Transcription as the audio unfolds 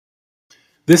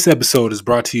This episode is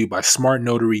brought to you by Smart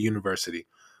Notary University,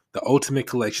 the ultimate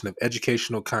collection of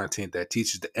educational content that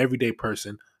teaches the everyday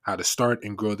person how to start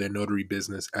and grow their notary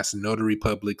business as a notary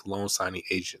public loan signing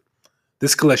agent.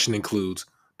 This collection includes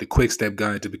the Quick Step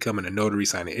Guide to Becoming a Notary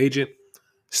Signing Agent,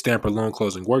 Stamper Loan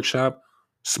Closing Workshop,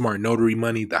 Smart Notary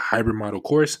Money, the Hybrid Model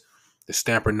Course, the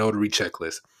Stamper Notary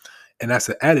Checklist. And as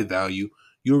an added value,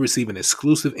 you'll receive an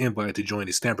exclusive invite to join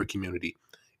the Stamper community.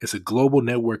 It's a global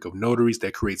network of notaries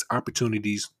that creates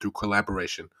opportunities through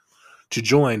collaboration. To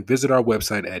join, visit our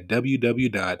website at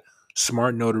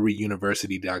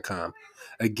www.smartnotaryuniversity.com.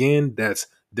 Again, that's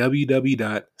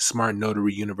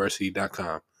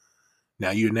www.smartnotaryuniversity.com.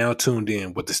 You're now tuned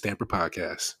in with the Stamper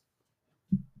Podcast.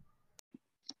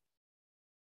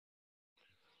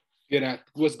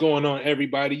 What's going on,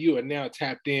 everybody? You are now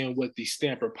tapped in with the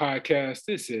Stamper Podcast.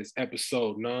 This is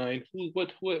episode 9.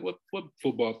 What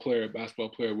football player, basketball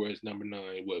player wears number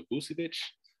 9? What, Vucevic?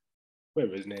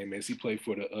 Whatever his name is. He played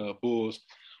for the Bulls.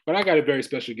 But I got a very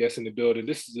special guest in the building.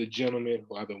 This is a gentleman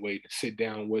who I've been waiting to sit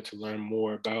down with to learn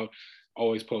more about.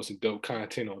 Always posting dope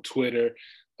content on Twitter.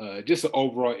 Just an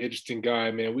overall interesting guy,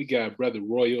 man. We got Brother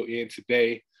Royal in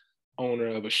today, owner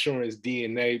of Assurance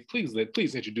DNA. Please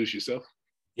introduce yourself.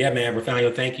 Yeah, man,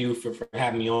 Rafael, thank you for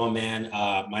having me on, man.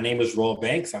 My name is Royal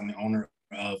Banks. I'm the owner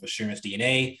of Assurance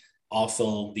DNA,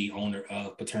 also the owner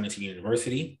of Paternity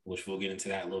University, which we'll get into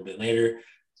that a little bit later.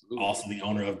 Absolutely. Also the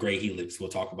owner of Gray Helix. We'll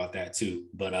talk about that too.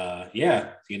 But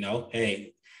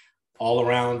hey, all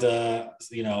around,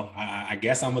 I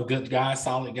guess I'm a good guy,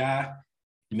 solid guy,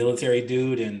 military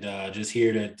dude, and just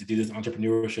here to do this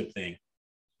entrepreneurship thing.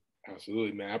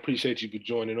 Absolutely, man. I appreciate you for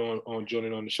joining on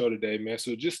the show today, man.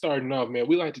 So just starting off, man,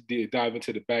 we like to dive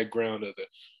into the background of the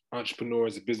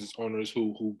entrepreneurs and business owners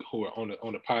who are on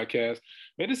the podcast.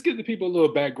 Man, just give the people a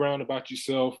little background about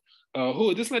yourself.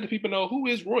 Just let the people know who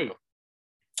is Royal.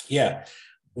 Yeah.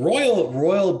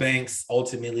 Royal Banks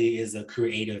ultimately is a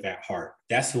creative at heart.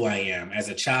 That's who I am. As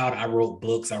a child, I wrote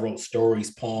books, I wrote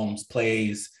stories, poems,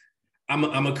 plays.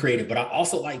 I'm a creative, but I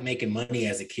also like making money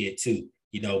as a kid too.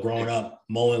 You know, growing up,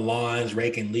 mowing lawns,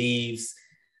 raking leaves,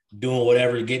 doing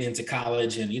whatever, getting into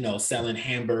college and, selling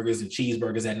hamburgers and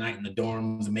cheeseburgers at night in the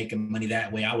dorms and making money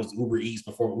that way. I was Uber Eats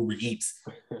before Uber Eats.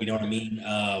 You know what I mean?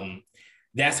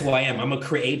 That's who I am. I'm a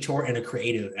creator and a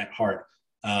creative at heart.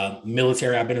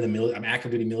 Military, I'm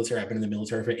active duty military. I've been in the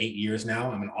military for 8 years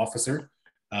now. I'm an officer,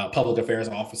 public affairs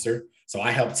officer. So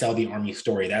I help tell the Army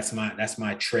story. That's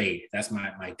my trade. That's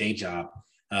my day job.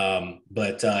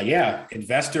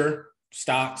 Investor,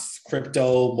 stocks,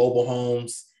 crypto, mobile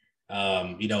homes,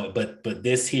 but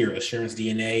this here, Assurance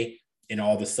DNA and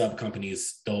all the sub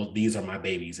companies, these are my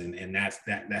babies. And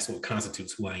that's what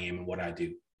constitutes who I am and what I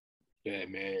do. Yeah,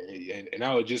 man. And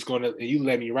I was just you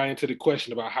led me right into the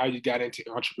question about how you got into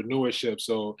entrepreneurship.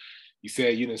 So you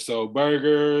said you done sold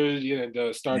burgers, you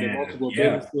done started multiple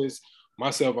businesses.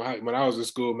 Myself, when I was in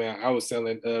school, man, I was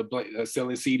selling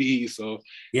CDs. So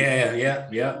yeah.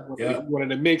 You wanted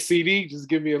to mix CD? Just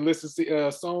give me a list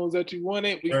of songs that you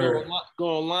wanted. We go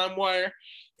on LimeWire.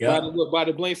 Buy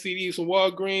the blank CDs from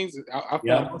Walgreens. I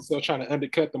found myself trying to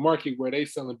undercut the market where they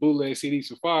selling bootleg CDs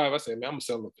for $5. I said, man, I'm gonna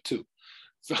sell them for $2.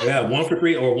 So, 1 for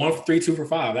 3 or 1 for 3, 2 for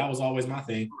 5. That was always my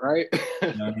thing, right?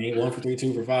 You know what I mean? 1 for 3,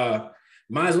 2 for 5.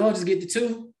 Might as well just get the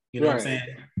 2. You know what I'm saying?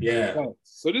 Yeah. Right.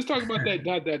 So just talk about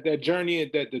that journey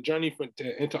and the journey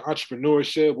into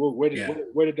entrepreneurship.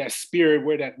 Where did that spirit,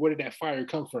 where did that fire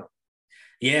come from?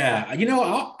 Yeah, I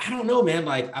don't know, man.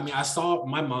 I saw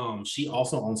my mom. She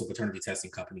also owns a paternity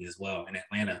testing company as well in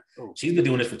Atlanta. Oh. She's been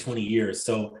doing this for 20 years.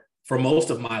 So for most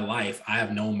of my life, I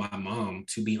have known my mom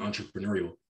to be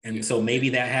entrepreneurial. And so maybe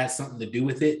that has something to do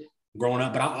with it growing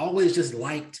up. But I always just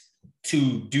liked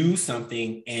to do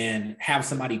something and have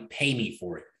somebody pay me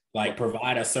for it, like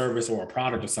provide a service or a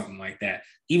product or something like that.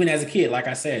 Even as a kid, like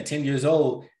I said, 10 years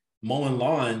old, mowing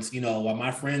lawns, while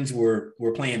my friends were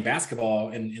playing basketball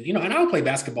and I would play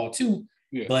basketball too.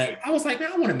 Yeah. But I was like,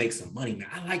 man, I want to make some money, man.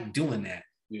 I like doing that,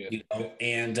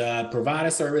 and provide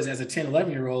a service as a 10,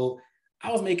 11-year-old.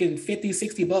 I was making $50,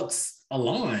 $60 a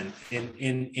lawn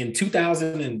in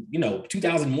 2000 and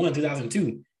 2001,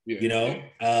 2002,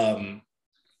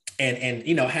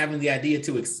 and having the idea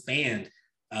to expand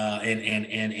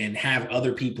and have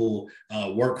other people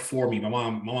work for me. My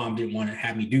mom didn't want to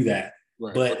have me do that.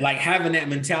 Right. But like having that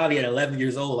mentality at 11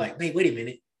 years old, like, hey, wait a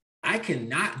minute, I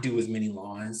cannot do as many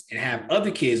lawns and have other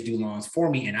kids do lawns for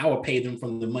me, and I will pay them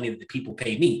from the money that the people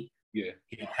pay me. Yeah,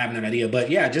 having that idea.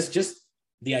 But yeah, just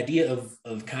the idea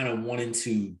of kind of wanting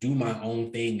to do my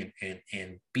own thing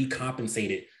and be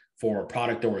compensated for a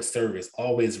product or a service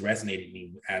always resonated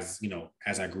me as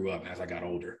I grew up, as I got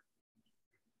older.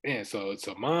 Man, so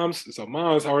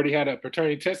mom's already had a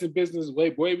paternity testing business way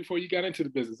before you got into the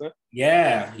business, huh?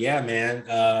 Yeah,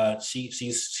 man. She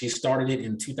started it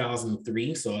in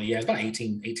 2003. So yeah, it's about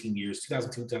 18 years,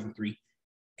 2002, 2003.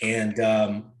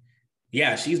 And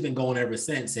yeah, she's been going ever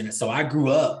since. And so I grew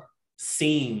up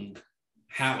seeing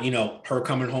how, her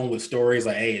coming home with stories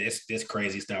like, hey, this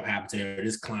crazy stuff happened to her,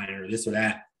 this client or this or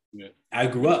that. Yeah. I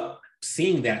grew up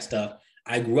seeing that stuff.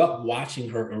 I grew up watching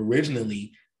her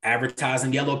originally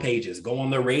advertising Yellow Pages, go on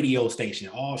the radio station,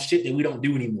 all shit that we don't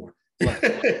do anymore. Right,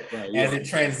 yeah. As it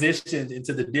transitioned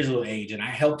into the digital age. And I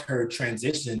helped her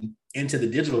transition into the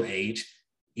digital age,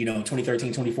 2013,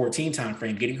 2014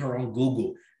 timeframe, getting her on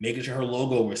Google, making sure her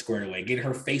logo was squared away, getting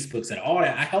her Facebook set, all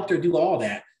that. I helped her do all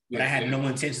that, but I had no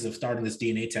intentions of starting this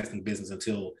DNA testing business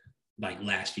until like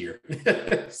last year.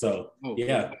 So,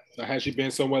 yeah. So has she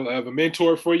been somewhat of a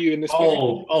mentor for you in this?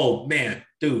 Oh man,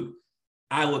 dude.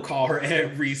 I would call her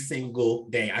every single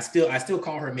day. I still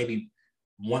call her maybe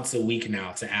once a week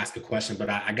now to ask a question, but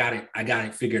I got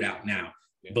it figured out now.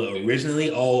 Yeah. But originally,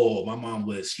 my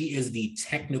mom she is the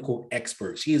technical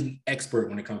expert. She is the expert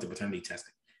when it comes to paternity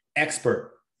testing.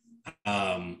 Expert. So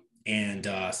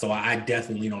I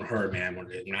definitely lean on her, man.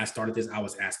 When I started this, I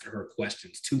was asking her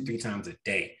questions 2-3 times a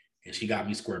day, and she got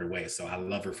me squared away. So I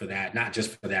love her for that, not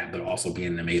just for that, but also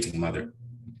being an amazing mother.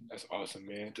 That's awesome,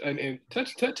 man. And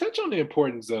touch on the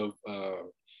importance of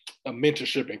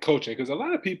mentorship and coaching, because a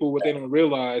lot of people, what they don't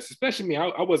realize, especially me,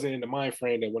 I wasn't in the mind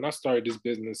frame that when I started this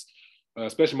business,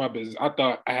 especially my business, I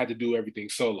thought I had to do everything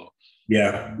solo.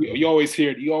 Yeah. You always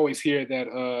hear that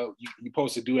you're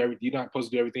supposed to do everything. You're not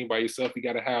supposed to do everything by yourself. You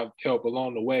got to have help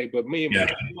along the way. But me and my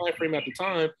mind frame at the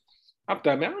time, I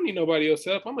thought, man, I don't need nobody else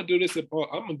help. I'm gonna do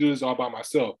this all by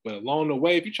myself. But along the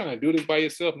way, if you're trying to do this by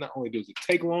yourself, not only does it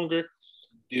take longer,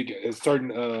 you get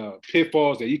certain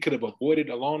pitfalls that you could have avoided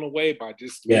along the way by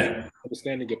just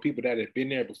understanding the people that have been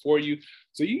there before you.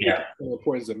 So you get the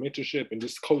importance of mentorship and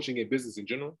just coaching in business in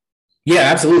general. Yeah,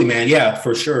 absolutely, man. Yeah,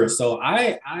 for sure. So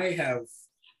I have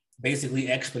basically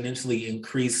exponentially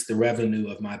increased the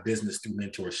revenue of my business through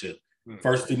mentorship.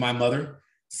 First through my mother,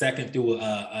 second through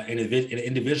an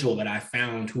individual that I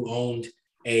found who owns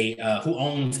a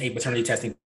paternity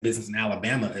testing business in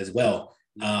Alabama as well.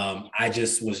 I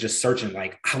was searching,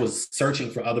 I was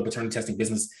searching for other paternity testing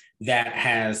business that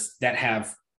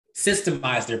have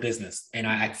systemized their business. And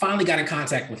I finally got in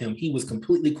contact with him. He was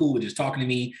completely cool with just talking to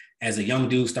me as a young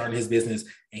dude starting his business.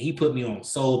 And he put me on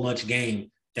so much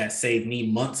game that saved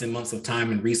me months and months of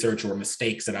time and research or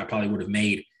mistakes that I probably would have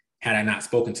made had I not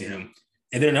spoken to him.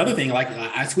 And then another thing, like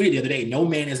I tweeted the other day, no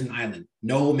man is an island.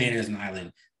 No man is an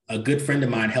island. A good friend of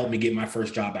mine helped me get my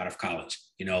first job out of college,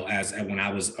 as when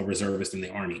I was a reservist in the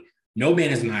Army. No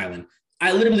man is an island.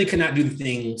 I literally could not do the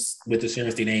things with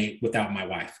Assurance DNA without my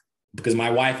wife, because my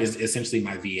wife is essentially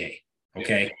my VA.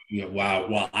 Okay.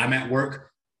 While I'm at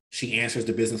work, she answers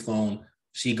the business phone.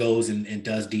 She goes and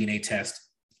does DNA tests.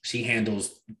 She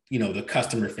handles, the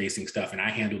customer facing stuff, and I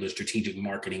handle the strategic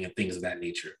marketing and things of that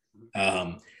nature.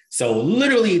 So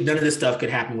literally none of this stuff could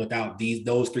happen without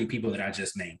those 3 people that I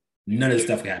just named. None of this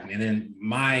stuff could happen. And then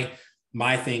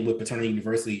my thing with Paternity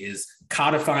University is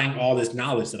codifying all this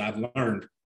knowledge that I've learned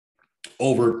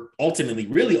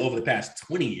ultimately over the past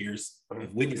 20 years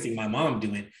of witnessing my mom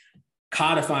doing,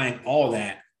 codifying all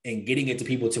that and getting it to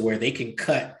people to where they can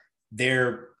cut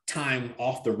their time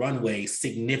off the runway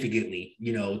significantly,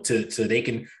 so they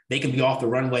can be off the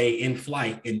runway in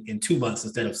flight in 2 months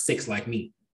instead of 6 like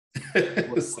me.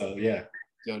 So yeah.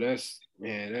 Yo, that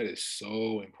is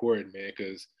so important, man,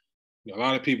 because a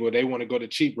lot of people, they want to go the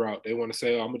cheap route. They want to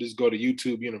say, I'm gonna just go to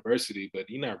YouTube University, but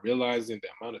you're not realizing the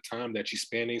amount of time that you're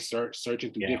spending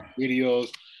searching through different videos,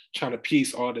 trying to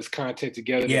piece all this content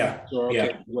together.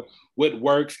 What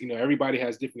works. Everybody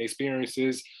has different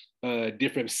experiences,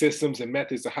 different systems and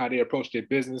methods of how they approach their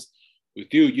business.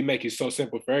 With you make it so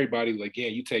simple for everybody. Like,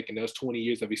 again, you taking those 20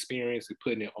 years of experience and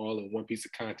putting it all in one piece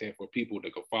of content for people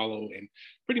to go follow, and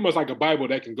pretty much like a Bible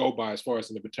that can go by as far as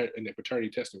in the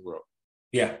paternity testing world.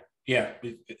 Yeah,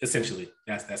 essentially,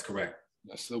 that's correct.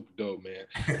 That's super dope, man.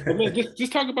 But man,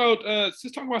 just talk about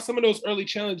some of those early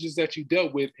challenges that you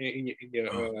dealt with in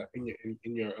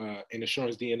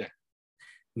Assurance DNA.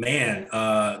 Man,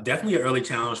 definitely an early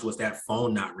challenge was that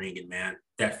phone not ringing, man.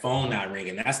 That phone not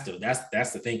ringing. That's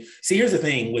the thing. See, here's the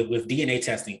thing with DNA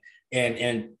testing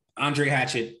and Andre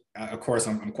Hatchett. Of course,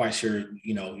 I'm quite sure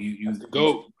you. That's the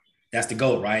GOAT. That's the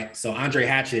GOAT, right? So Andre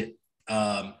Hatchett.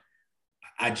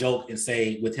 I joke and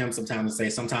say with him sometimes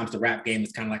the rap game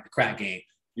is kind of like the crack game.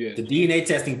 Yeah. The DNA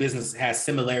testing business has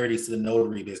similarities to the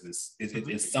notary business.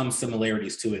 It's some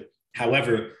similarities to it.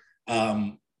 However,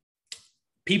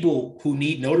 people who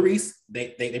need notaries,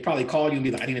 they probably call you and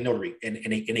be like, I need a notary, and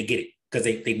they get it because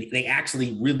they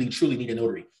actually really truly need a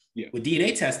notary. Yeah. With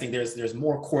DNA testing, there's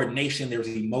more coordination, there's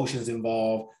emotions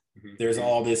involved, Mm-hmm. there's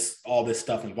all this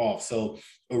stuff involved. So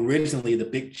originally, the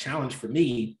big challenge for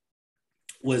me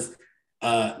was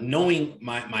knowing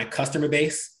my customer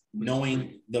base,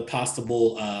 knowing the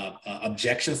possible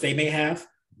objections they may have,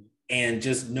 and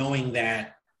just knowing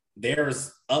that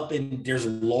there's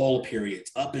lull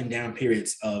periods, up and down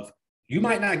periods of you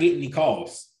might not get any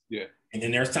calls. Yeah. And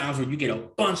then there's times where you get a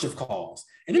bunch of calls.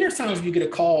 And then there's times where you get a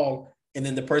call and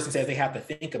then the person says they have to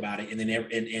think about it. And then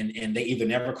and they either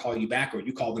never call you back or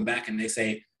you call them back and they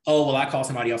say, oh, well, I called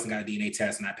somebody else and got a DNA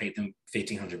test and I paid them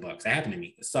 $1,500. That happened to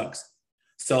me. It sucks.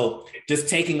 So just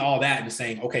taking all that and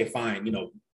saying, okay, fine,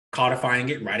 codifying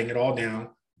it, writing it all down,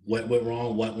 what went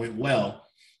wrong, what went well,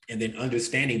 and then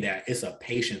understanding that it's a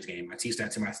patience game. I teach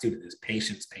that to my students: is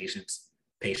patience, patience,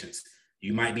 patience.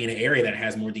 You might be in an area that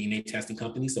has more DNA testing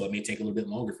companies, so it may take a little bit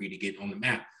longer for you to get on the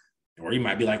map. Or you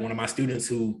might be like one of my students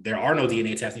who there are no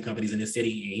DNA testing companies in this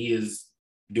city, and he is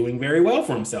doing very well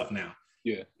for himself now.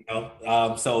 Yeah.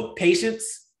 So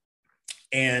patience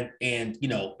and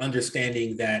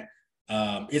understanding that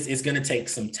it's going to take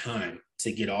some time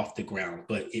to get off the ground,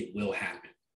 but it will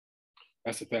happen.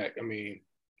 That's a fact. I mean,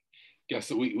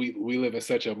 guess we live in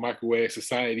such a microwave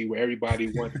society where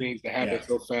everybody wants things to happen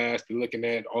so fast. They're looking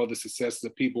at all the successes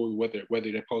of people, whether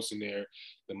they're posting the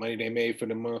money they made for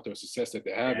the month or success that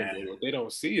they're having. But what they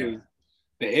don't see is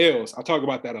the L's. I talk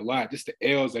about that a lot. Just the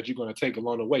L's that you're going to take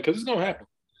along the way, because it's going to happen.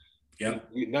 Yeah.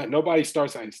 Nobody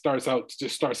starts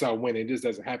out winning. It just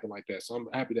doesn't happen like that. So I'm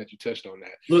happy that you touched on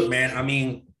that. Look, man. I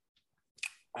mean,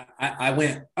 I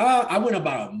went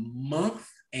about a month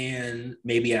and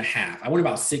maybe a half. I went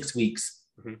about 6 weeks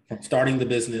from starting the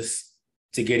business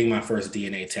to getting my first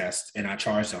DNA test, and I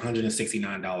charged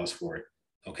 $169 for it.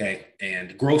 Okay,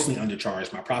 and grossly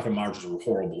undercharged. My profit margins were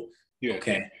horrible. Yeah.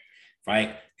 Okay,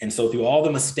 right. And so through all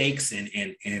the mistakes and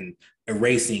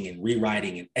erasing and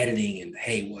rewriting and editing and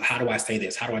hey, well, how do I say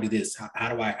this? How do I do this?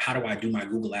 How do I do my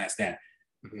Google Ads that?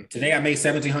 Mm-hmm. Today I made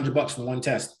 $1,700 from one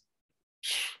test.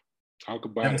 Talk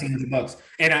about $1,700,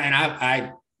 and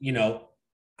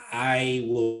I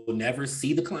will never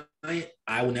see the client.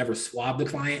 I will never swab the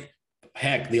client.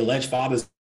 Heck, the alleged father is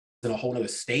in a whole other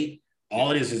state. All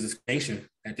it is discrimination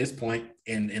at this point,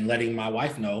 and letting my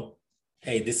wife know,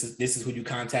 hey, this is who you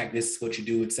contact, this is what you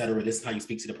do, etc. This is how you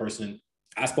speak to the person.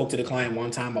 I spoke to the client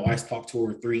one time. My wife talked to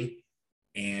her 3,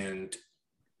 and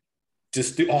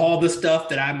just do all the stuff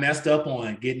that I messed up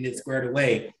on, getting it squared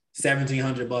away.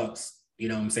 $1,700. You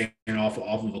know what I'm saying, off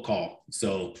of a call.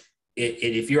 So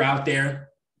if you're out there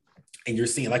and you're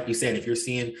seeing, like you said, if you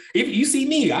see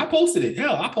me, I posted it.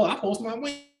 Hell, I post my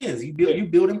wins. You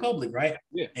build in public, right?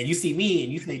 Yeah. And you see me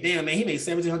and you think, damn, man, he made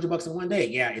 $1,700 in one day.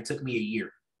 Yeah, it took me a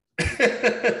year.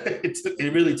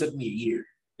 It really took me a year.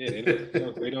 Yeah,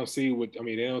 they don't see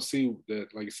they don't see the,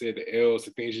 like you said, the L's,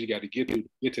 the things you got to get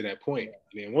to that point.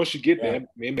 And then once you get there,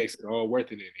 it makes it all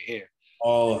worth it in the end.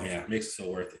 Oh yeah, it makes it so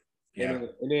worth it. Yeah.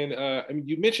 And then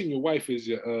you mentioned your wife is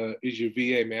your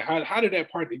VA, man. How did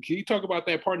that partner? Can you talk about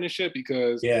that partnership?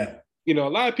 Because a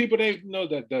lot of people, they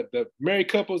that the married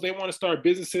couples, they want to start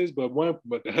businesses, but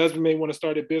the husband may want to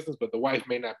start a business, but the wife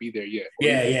may not be there yet.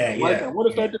 The wife want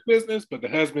to start the business, but the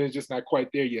husband is just not quite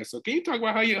there yet. So can you talk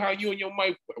about how you and your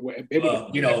wife were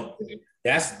able to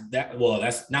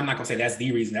I'm not gonna say that's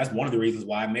the reason. That's one of the reasons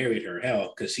why I married her.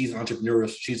 Hell, because she's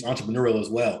entrepreneurial. She's entrepreneurial as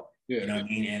well. Yeah. You know what I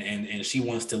mean? And she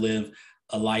wants to live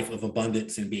a life of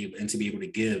abundance and to be able to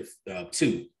give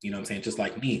too, you know what I'm saying? Just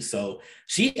like me. So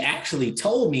she actually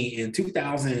told me in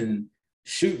 2018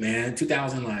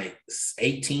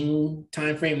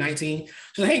 timeframe, 19, she's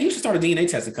like, hey, you should start a DNA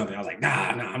testing company. I was like, nah,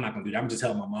 I'm not gonna do that. I'm just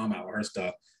helping my mom out with her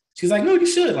stuff. She's like, no, you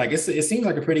should. Like, it seems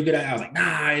like a pretty good idea. I was like,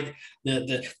 nah,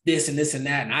 the this and this and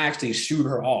that. And I actually shooed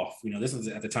her off. This was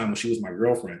at the time when she was my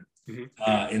girlfriend. Mm-hmm.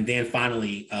 And then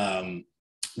finally,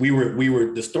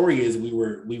 the story is we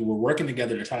were working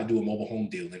together to try to do a mobile home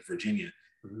deal in Virginia.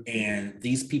 Mm-hmm. And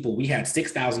these people, we had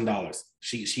 $6,000.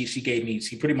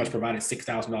 She pretty much provided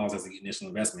 $6,000 as the initial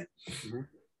investment. Mm-hmm.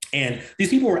 And these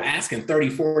people were asking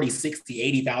 $30,000, $40,000,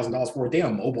 $60,000, $80,000 for a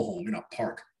damn mobile home in a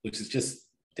park, which is just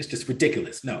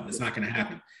ridiculous. No, it's not going to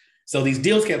happen. So these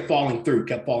deals kept falling through.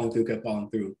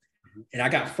 Mm-hmm. And I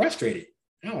got frustrated.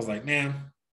 And I was like,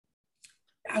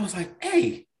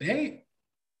 hey, babe,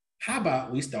 how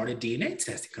about we start a DNA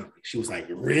testing company? She was like,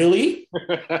 really?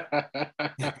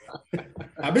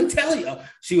 I've been telling you.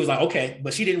 She was like, okay,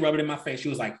 but she didn't rub it in my face. She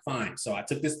was like, fine. So I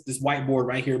took this whiteboard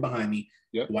right here behind me,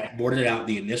 whiteboarded it out,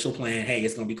 the initial plan. Hey,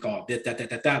 it's going to be called this, that.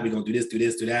 We're going to do this,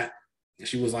 do that. And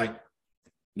she was like,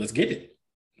 let's get it.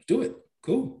 Do it.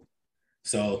 Cool.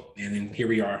 So, and then here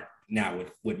we are now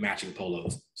with matching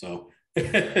polos. So,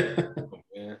 Oh,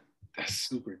 man, that's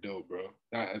super dope, bro.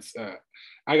 That's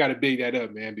I gotta big that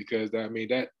up, man, because I mean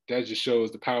that just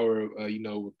shows the power of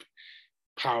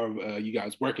power of you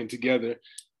guys working together.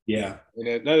 yeah. And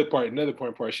another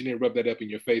important part, she didn't rub that up in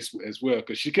your face as well,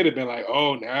 because she could have been like,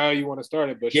 "Oh, now you want to start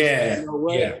it," but she said, "You Yeah. know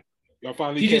what? Yeah. Y'all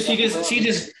finally She came just, she back just, around. she Let's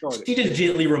just, start it." she just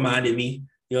gently reminded me.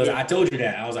 Yeah. I told you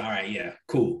that. I was like, all right, yeah,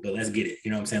 cool, but let's get it.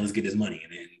 You know what I'm saying? Let's get this money.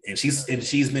 And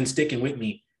she's been sticking with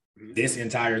me this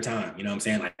entire time. You know what I'm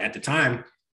saying? Like at the time,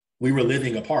 we were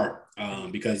living apart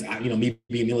because me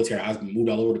being military, I was moved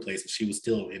all over the place, and she was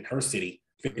still in her city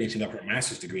finishing up her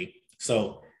master's degree.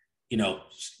 So,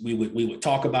 we would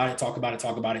talk about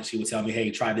it. She would tell me,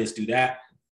 hey, try this, do that.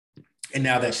 And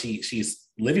now that she's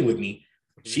living with me,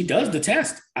 she does the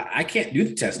test. I can't do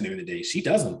the test during the day. She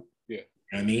does them. Yeah. You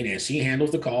know what I mean? And she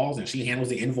handles the calls and she handles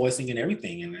the invoicing and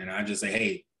everything. And I just say,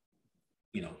 hey,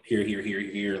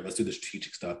 here, let's do the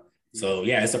strategic stuff. So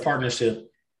yeah, it's a partnership.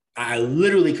 I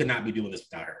literally could not be doing this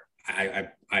without her.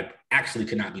 I actually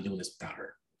could not be doing this without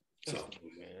her. So that's dope,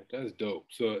 man. That's dope.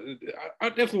 So I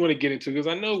definitely want to get into it, because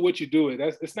I know what you do.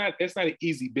 It's not an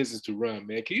easy business to run,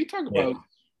 man. Can you talk about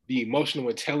the emotional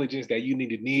intelligence that you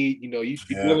need? You're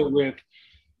dealing with,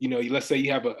 let's say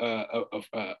you have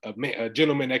a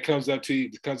gentleman that comes up to you,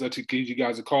 gives you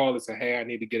guys a call and say, hey, I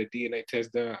need to get a DNA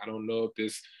test done. I don't know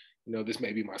if this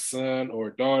may be my son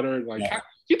or daughter. Like,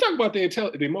 you talk about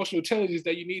the emotional intelligence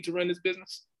that you need to run this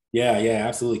business? Yeah,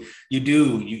 absolutely. You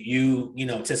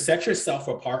do. To set yourself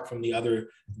apart from the other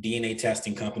DNA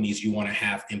testing companies, you want to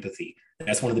have empathy.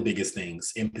 That's one of the biggest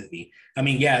things, empathy. I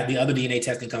mean, yeah, the other DNA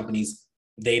testing companies,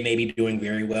 they may be doing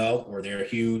very well, or they're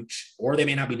huge, or they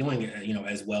may not be doing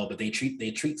as well, but they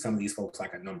treat some of these folks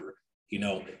like a number.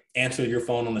 Answer your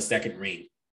phone on the second ring,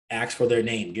 ask for their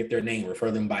name, get their name, refer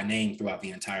them by name throughout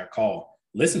the entire call.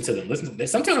 Listen to them.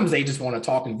 Sometimes they just want to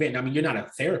talk and vent. I mean, you're not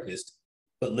a therapist,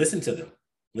 but listen to them.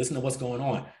 Listen to what's going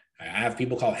on. I have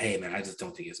people call, hey, man, I just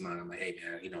don't think it's mine. I'm like, hey,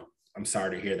 man, I'm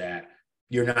sorry to hear that.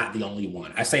 You're not the only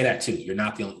one. I say that too. You're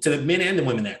not the only, to the men and the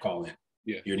women that call in.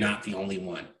 Yeah. You're not the only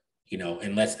one,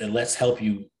 and let's help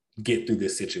you get through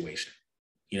this situation.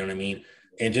 You know what I mean?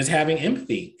 And just having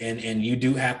empathy. And you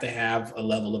do have to have a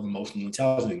level of emotional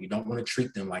intelligence. You don't want to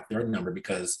treat them like they're a number,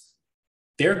 because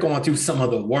they're going through some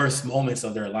of the worst moments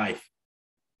of their life.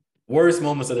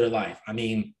 I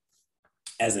mean,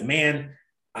 as a man,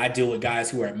 I deal with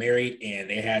guys who are married and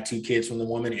they had 2 kids from the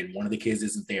woman, and one of the kids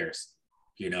isn't theirs.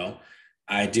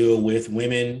 I deal with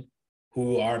women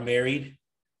who are married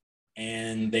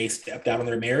and they stepped out on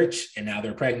their marriage and now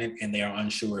they're pregnant and they are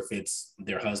unsure if it's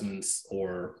their husband's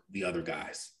or the other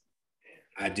guy's.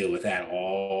 I deal with that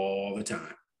all the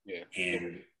time. Yeah.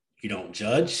 And you don't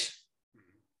judge.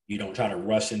 You don't try to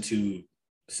rush into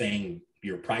saying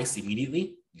your price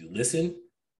immediately. You listen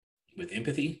with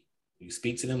empathy. You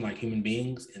speak to them like human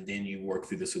beings, and then you work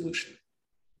through the solution.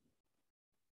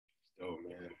 Oh,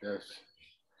 man.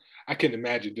 I couldn't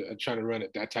imagine trying to run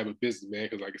that type of business, man,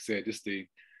 because like I said, you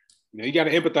got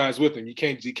to empathize with them. You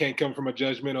can't come from a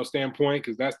judgmental standpoint,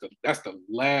 because that's the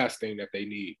last thing that they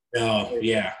need. Oh,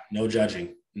 yeah. No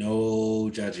judging.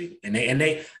 And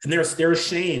they're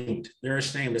ashamed. They're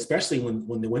ashamed, especially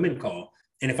when the women call.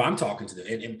 And if I'm talking to them,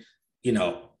 and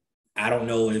I don't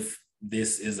know if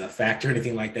this is a factor or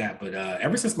anything like that, but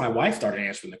ever since my wife started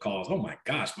answering the calls, oh my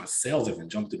gosh, my sales have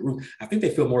jumped through the roof. I think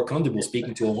they feel more comfortable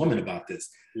speaking to a woman about this.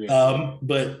 Yeah.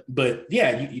 But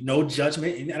yeah, no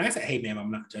judgment. And I said, hey, ma'am,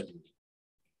 I'm not judging you.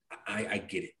 I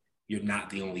get it. You're not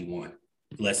the only one.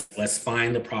 Let's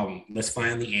find the problem. Let's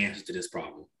find the answers to this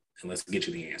problem, and let's get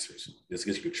you the answers. Let's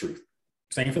get you the truth.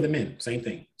 Same for the men. Same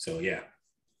thing. So yeah.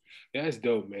 Yeah, that's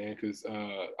dope, man. Because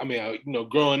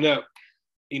growing up,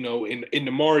 in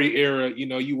the Maury era,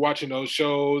 you watching those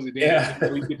shows, and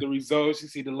then you get the results. You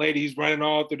see the ladies running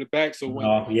all through the back. So when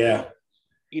when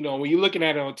you're looking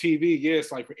at it on TV, it's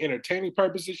like for entertaining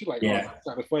purposes. You're like, oh, that's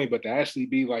kind of funny, but to actually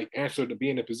be like to be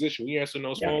in a position when you answer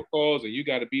those phone calls, and you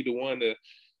got to be the one to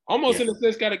almost in a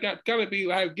sense got to be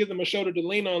like, give them a shoulder to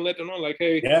lean on, let them know like,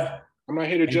 hey, I'm not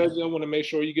here to judge you. I want to make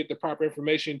sure you get the proper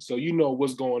information so you know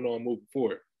what's going on moving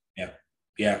forward.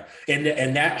 Yeah.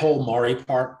 And that whole Maury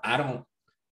part, I don't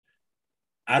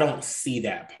see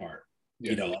that part.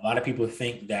 Yeah. A lot of people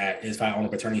think that if I own a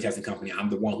paternity testing company, I'm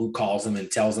the one who calls them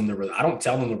and tells them I don't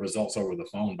tell them the results over the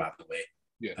phone, by the way.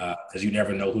 Yeah. Because you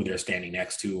never know who they're standing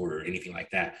next to or anything like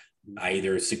that. Mm-hmm. I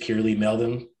either securely email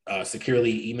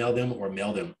them or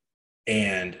mail them.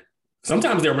 And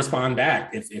sometimes they'll respond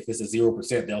back. If it's a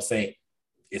 0%, they'll say,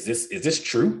 is this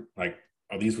true? Like,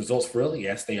 are these results for real?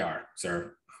 Yes, they are,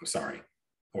 sir. I'm sorry.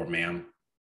 or ma'am,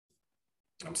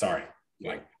 I'm sorry.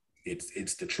 Like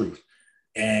it's the truth.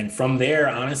 And from there,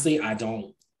 honestly, I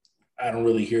don't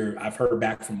really hear. I've heard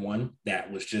back from one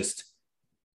that was just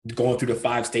going through the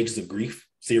 5 stages of grief.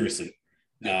 Seriously.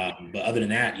 But other than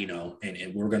that,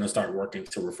 and we're going to start working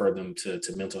to refer them to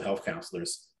mental health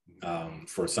counselors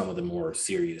for some of the more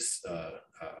serious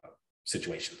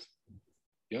situations.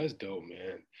 Yeah, that's dope,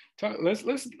 man.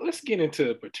 Let's get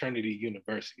into Fraternity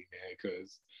University, man,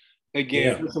 because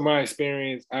again, from my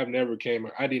experience, I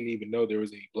didn't even know there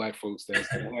was any Black folks that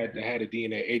had a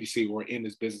DNA agency or in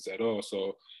this business at all.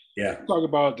 So talk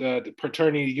about the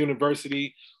Fraternity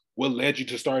University. What led you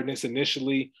to starting this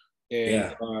initially,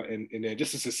 and then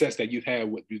just the success that you've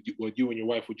had with you and your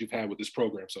wife, what you've had with this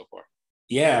program so far.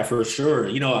 Yeah, for sure.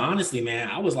 Honestly, man,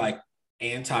 I was like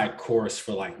anti-course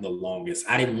for like the longest.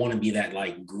 I didn't want to be that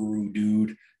like guru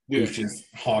dude who's just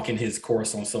hawking his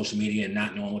course on social media and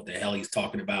not knowing what the hell he's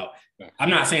talking about. I'm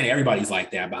not saying everybody's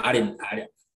like that, but I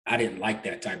didn't like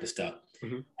that type of stuff.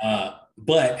 Mm-hmm.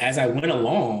 But as I went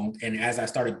along and as I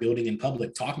started building in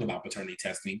public, talking about paternity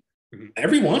testing, mm-hmm.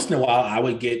 every once in a while, I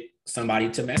would get somebody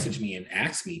to message me and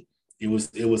ask me. It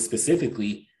was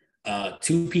specifically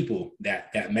 2 people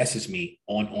that messaged me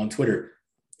on Twitter,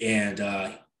 and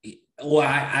how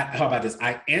about this?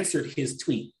 I answered his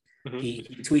tweet. Mm-hmm. He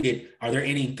tweeted, "Are there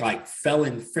any like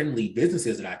felon-friendly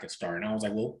businesses that I could start?" And I was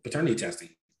like, "Well, paternity testing,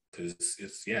 because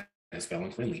it's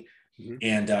felon-friendly." Mm-hmm.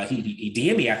 And he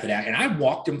DM'd me after that, and I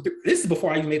walked him through. This is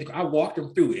before I even made I walked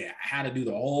him through how to do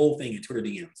the whole thing in Twitter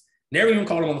DMs. Never even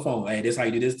called him on the phone. Hey, this is how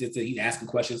you do this. He's asking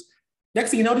questions. Next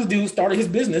thing you know, this dude started his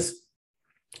business,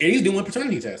 and he's doing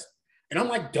paternity tests. And I'm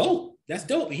like, dope. That's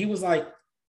dope. And he was like,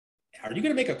 "Are you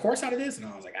gonna make a course out of this?" And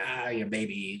I was like, yeah,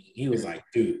 baby. He was like,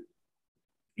 "Dude,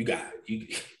 you got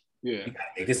to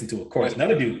make this into a course."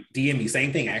 Another dude DM me,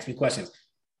 same thing, asked me questions.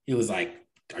 He was like,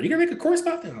 "Are you gonna make a course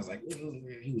about that?" And I was like,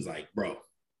 he was like, "Bro,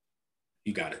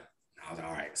 you got it." I was like,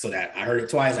 all right. So that I heard it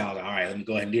twice. I was like, all right, let me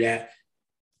go ahead and do that.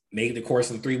 Made the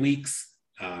course in 3 weeks,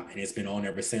 and it's been on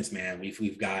ever since, man.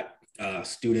 We've got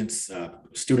students,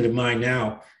 student of mine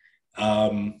now,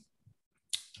 made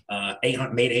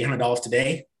 $800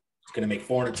 today. It's going to make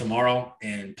 $400 tomorrow,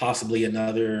 and possibly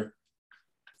another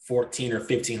 $1,400 or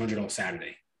 $1,500 on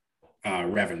Saturday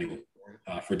revenue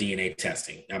for DNA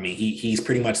testing. I mean, he's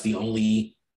pretty much the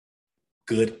only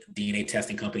good DNA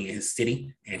testing company in his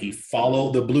city, and he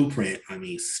followed the blueprint. I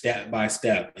mean, step by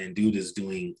step, and dude is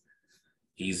doing.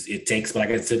 It takes, like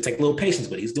I said, it takes a little patience,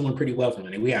 but he's doing pretty well for him.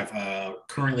 And we have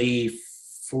currently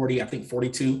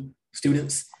 42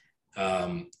 students,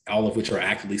 all of which are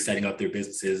actively setting up their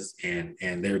businesses, and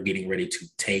they're getting ready to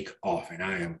take off. And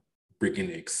I am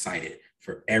freaking excited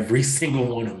for every single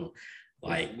one of them.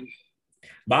 Like,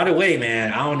 by the way,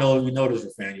 man, I don't know if you know this,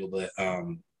 Nathaniel, but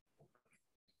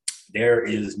there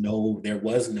is no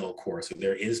course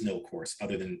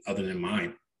other than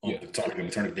mine on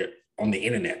maternity. On the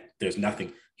internet, there's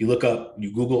nothing. You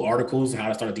Google articles, how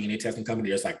to start a DNA testing company.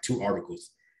 There's like 2 articles,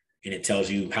 and it tells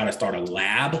you how to start a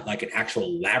lab, like an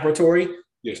actual laboratory,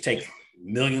 which takes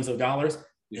millions of dollars,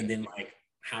 and then like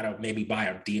how to maybe buy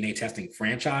a DNA testing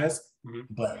franchise. Mm-hmm.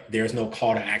 But there's no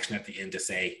call to action at the end to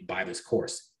say, buy this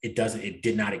course. It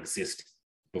did not exist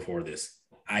before this.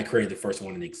 I created the first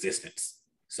one in existence.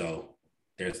 So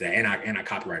there's that. And I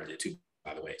copyrighted it too,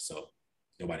 by the way. So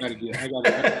nobody. I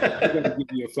gotta give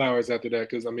you flowers after that,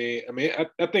 because I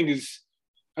think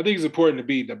it's important to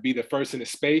be the first in the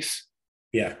space.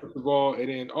 Yeah. First of all, and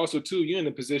then also too, you're in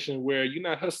a position where you're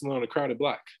not hustling on a crowded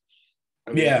block.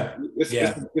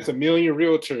 It's a million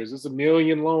realtors, it's a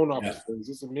million loan officers,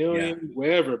 it's a million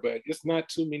wherever, but it's not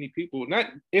too many people, not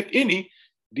if any,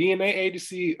 DNA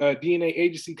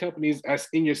agency companies as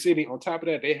in your city. On top of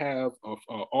that, they have a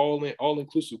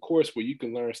all-inclusive course where you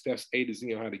can learn steps A to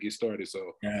Z on how to get started.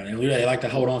 So and they like to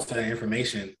hold on to that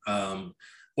information.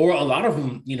 Or a lot of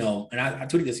them, and I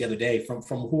tweeted this the other day from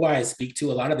who I speak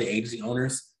to, a lot of the agency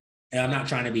owners, and I'm not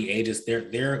trying to be ageist,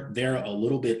 they're a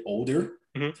little bit older.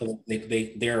 Mm-hmm. So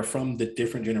they're from the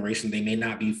different generation. They may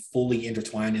not be fully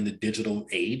intertwined in the digital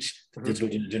age, mm-hmm. digital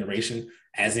generation,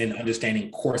 as in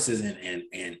understanding courses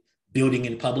and building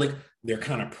in public. They're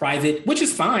kind of private, which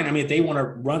is fine. I mean, if they want to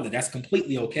run that's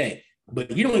completely okay.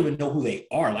 But you don't even know who they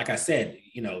are. Like I said,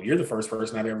 you're the first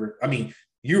person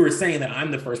you were saying that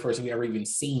I'm the first person we ever even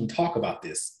seen talk about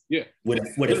this. Yeah. With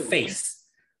a face.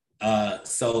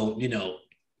 So,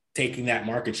 taking that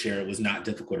market share was not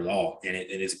difficult at all. And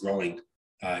it is growing.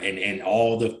 And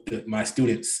all my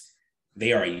students,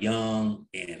 they are young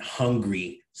and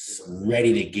hungry,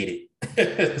 ready to get it.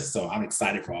 So I'm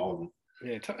excited for all of them.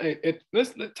 Yeah,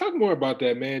 let's talk more about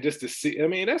that, man. Just to see,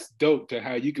 that's dope to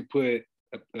how you could put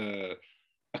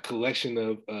a collection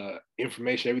of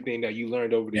information, everything that you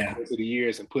learned over the course of the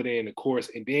years and put in the course,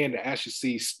 and then to actually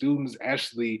see students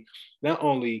actually not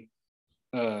only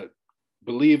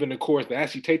believe in the course, but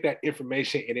actually take that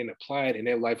information and then apply it in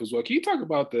their life as well. Can you talk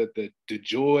about the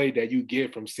joy that you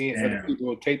get from seeing other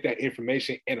people take that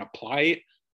information and apply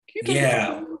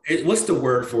it? What's the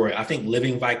word for it? I think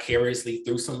living vicariously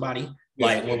through somebody.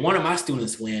 Like when one of my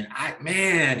students win,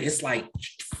 it's like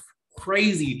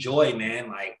crazy joy, man.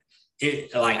 Like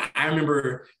I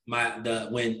remember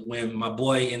when my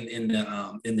boy in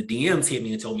the DMs hit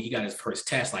me and told me he got his first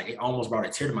test. Like it almost brought a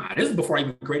tear to my eye. This is before I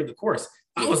even created the course.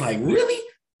 I was like, really?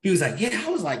 He was like, yeah. I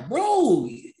was like, bro,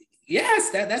 yes,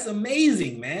 that's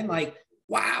amazing, man. Like,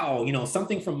 wow,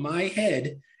 something from my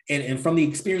head and from the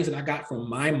experience that I got from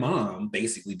my mom,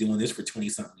 basically doing this for 20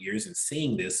 something years and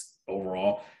seeing this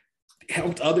overall,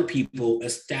 helped other people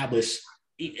establish,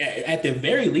 at the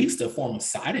very least, a form of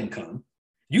side income.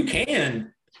 You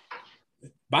can,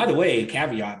 by the way,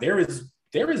 caveat, there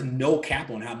is no cap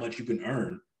on how much you can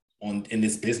earn in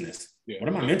this business. One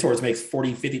of my mentors makes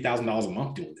 $40,000, $50,000 a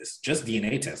month doing this, just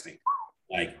DNA testing.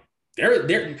 Like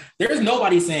there's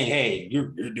nobody saying, hey, you're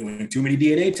doing too many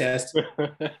DNA tests.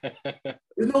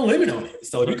 There's no limit on it.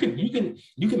 So you can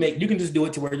just do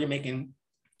it to where you're making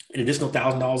an additional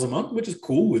 $1,000 a month, which is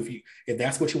cool if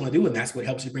that's what you want to do and that's what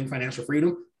helps you bring financial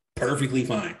freedom. Perfectly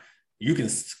fine. You can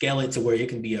scale it to where it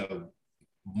can be a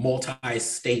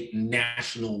multi-state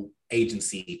national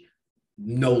agency.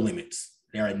 No limits.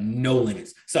 There are no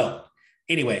limits. So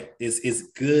anyway, it's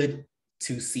good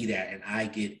to see that, and I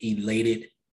get elated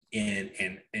and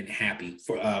happy.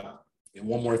 For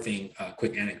one more thing,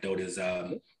 quick anecdote is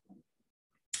I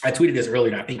tweeted this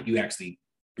earlier, and I think you actually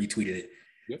retweeted it.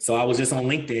 Yep. So I was just on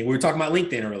LinkedIn. We were talking about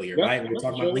LinkedIn earlier, right? We were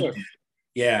talking about LinkedIn.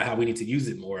 Yeah, how we need to use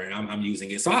it more, and I'm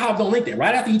using it. So I hopped on LinkedIn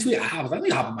right after you tweeted. I was like, let me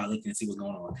hop on my LinkedIn and see what's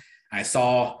going on. I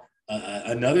saw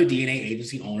another DNA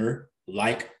agency owner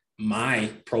like my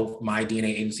DNA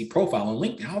agency profile on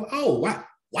LinkedIn. I was like, oh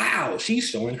wow, she's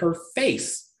showing her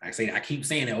face. I keep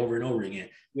saying it over and over again.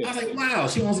 Yeah. I was like, wow,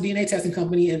 she owns a DNA testing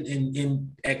company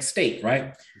in X state,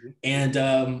 right? Mm-hmm. And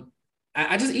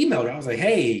I just emailed her. I was like,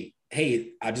 hey,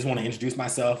 I just want to introduce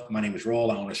myself. My name is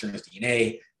Roll. I own Assurance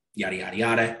DNA, yada, yada,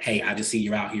 yada. Hey, I just see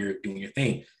you're out here doing your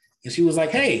thing. And she was like,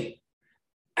 hey,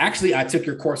 actually, I took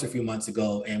your course a few months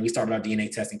ago and we started our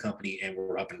DNA testing company and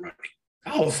we're up and running.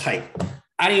 I was like,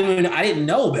 I didn't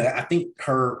know, but I think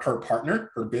her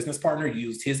business partner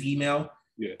used his email.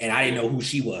 Yeah. And I didn't know who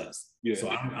she was. Yeah. So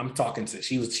I'm talking to,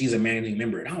 she's a managing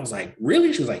member. And I was like,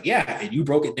 really? She was like, yeah. And you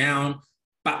broke it down,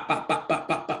 bop, bop, bop, bop,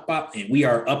 bop, bop, bop. And we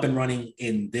are up and running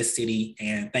in this city.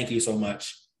 And thank you so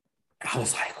much. I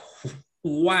was like,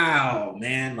 wow,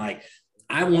 man. Like,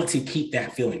 I want to keep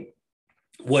that feeling.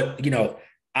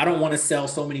 I don't want to sell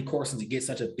so many courses to get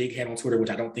such a big head on Twitter, which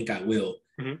I don't think I will,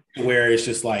 where it's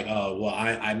just like, oh, well,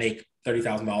 I make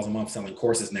 $30,000 a month selling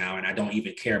courses now, and I don't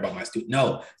even care about my student.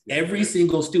 No, every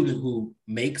single student who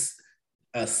makes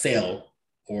a sale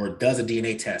or does a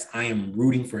DNA test, I am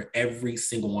rooting for every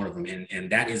single one of them. And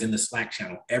that is in the Slack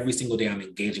channel. Every single day I'm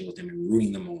engaging with them and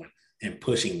rooting them on and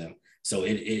pushing them. So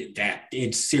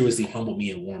it seriously humbled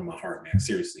me and warmed my heart, man.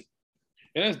 Seriously.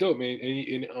 And that's dope, man.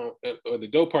 And the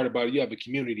dope part about it, you have a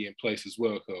community in place as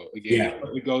well. So again,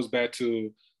 it goes back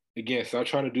to, again, stop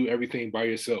trying to do everything by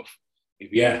yourself.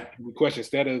 If you have a question,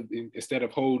 instead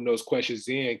of holding those questions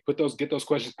in, get those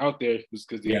questions out there,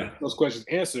 because those questions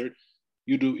answered,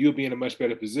 you'll be in a much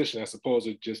better position as opposed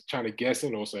to just trying to guess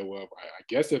or say, well, I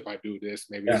guess if I do this,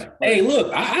 maybe. Yeah. Hey,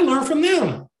 look, I learned from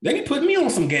them. They can put me on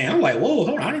some game. I'm like, whoa,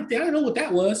 hold on, I didn't know what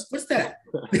that was. What's that?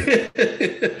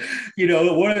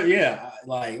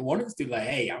 Like one of the students, like,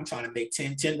 hey, I'm trying to make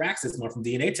 10 racks this month from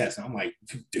DNA testing. I'm like,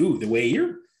 dude, the way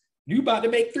you about to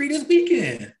make 3 this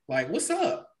weekend. Like, what's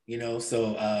up?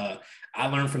 So I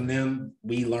learned from them.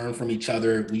 We learn from each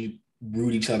other. We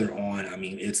root each other on. I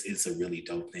mean, it's a really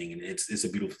dope thing, and it's a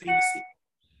beautiful thing to see.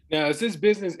 Now, is this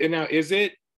business, and now is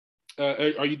it?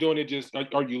 Are you doing it just?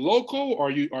 Are you local? Or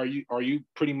are you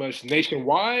pretty much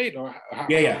nationwide? Or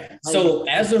So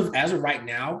as of right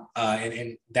now,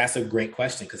 and that's a great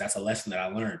question because that's a lesson that I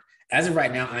learned. As of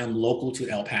right now, I am local to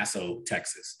El Paso,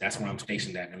 Texas. That's where I'm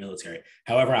stationed at in the military.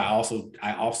 However, I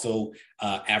also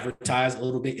advertise a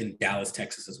little bit in Dallas,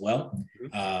 Texas as well.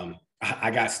 Mm-hmm.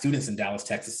 I got students in Dallas,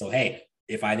 Texas. So, hey,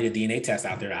 if I need a DNA test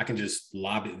out there, I can just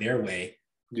lob it their way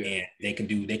and they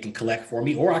can collect for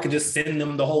me, or I can just send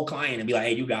them the whole client and be like,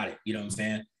 hey, you got it. You know what I'm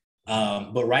saying?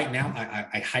 But right now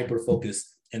I hyper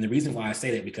focus. And the reason why I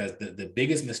say that, because the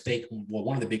biggest mistake,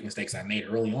 one of the big mistakes I made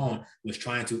early on was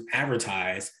trying to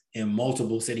advertise in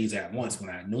multiple cities at once when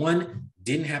I, one,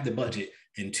 didn't have the budget,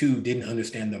 and two, didn't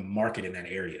understand the market in that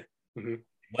area. Mm-hmm.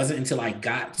 It wasn't until I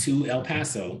got to El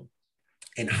Paso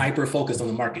and hyper focused on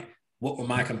the market. What were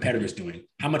my competitors doing?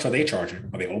 How much are they charging?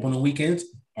 Are they open on weekends?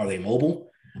 Are they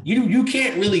mobile? You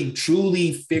can't really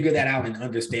truly figure that out and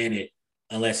understand it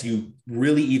unless you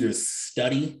really either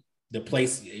study the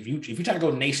place. If you try to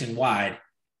go nationwide,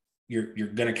 you're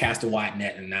gonna cast a wide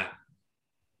net and not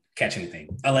catch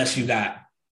anything unless you got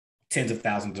tens of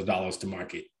thousands of dollars to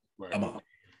market a month.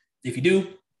 If you do,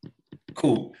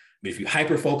 cool. But if you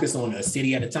hyper focus on a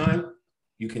city at a time,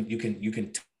 you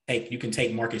can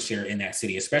take market share in that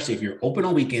city, especially if you're open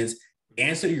on weekends,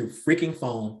 answer your freaking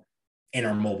phone, and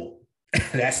are mobile.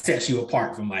 That sets you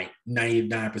apart from like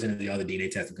 99% of the other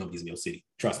DNA testing companies in your city.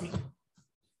 Trust me.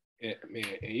 Yeah, man,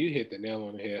 and you hit the nail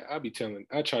on the head.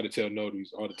 I try to tell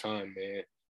notaries all the time, man,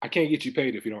 I can't get you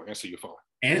paid if you don't answer your phone.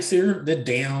 Answer the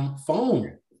damn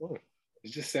phone.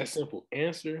 It's just that simple.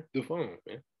 Answer the phone,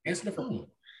 man. Answer the phone.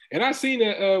 And I seen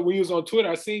that when you was on Twitter,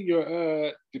 I seen your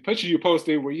the picture you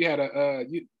posted where you had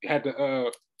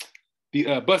the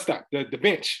bus stop, the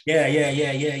bench. Yeah.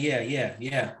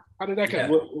 How did that come?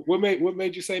 What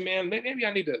made you say, man, maybe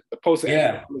I need to post it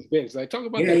on this bench? Like, talk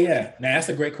about that. Yeah. Now, that's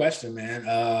a great question, man.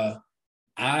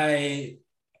 I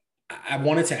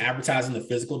wanted to advertise in the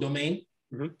physical domain.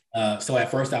 Mm-hmm. So at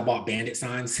first I bought bandit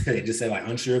signs. They just said like,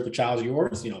 unsure if the child's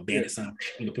yours, bandit sign,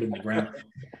 put it in the ground.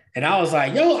 And I was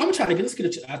like, yo, I'm trying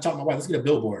to I talked to my wife, let's get a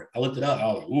billboard. I looked it up. I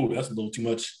was like, ooh, that's a little too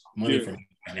much money for me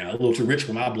right now. A little too rich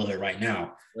for my blood right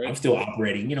now. Right. I'm still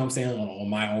operating, on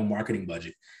my own marketing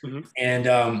budget. Mm-hmm. And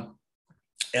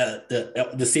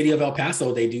the city of El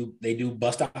Paso, they do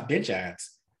bus stop bench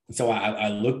ads. And so I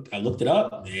looked it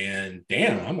up, and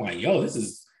damn, I'm like, yo, this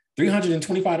is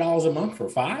 $325 a month for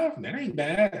 5. That ain't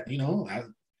bad.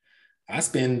 I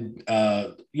spend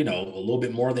a little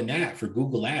bit more than that for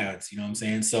Google ads. You know what I'm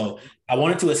saying? So I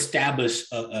wanted to establish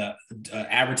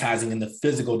advertising in the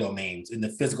physical domains, in the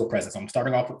physical presence. I'm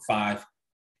starting off with 5,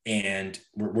 and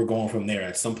we're going from there.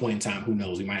 At some point in time, who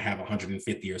knows? We might have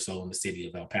 150 or so in the city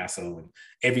of El Paso, and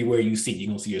everywhere you see, you're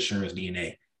gonna see Assurance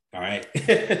DNA. All right.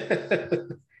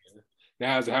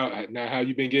 Now how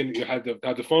you been getting? Has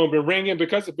the phone been ringing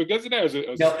because of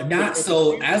that? No, not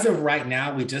so. As of right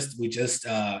now, we just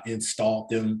installed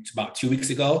them about 2 weeks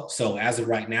ago. So as of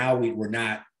right now, we're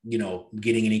not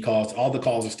getting any calls. All the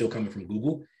calls are still coming from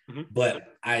Google, mm-hmm. But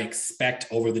I expect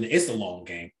it's a long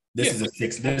game. This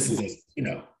is you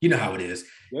know how it is.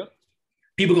 Yep.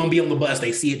 People gonna be on the bus.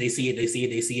 They see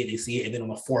it, and then on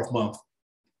the 4th month,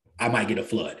 I might get a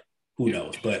flood. Who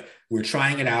knows? But we're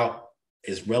trying it out.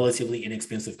 Is relatively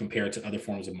inexpensive compared to other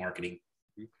forms of marketing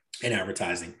and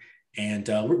advertising. And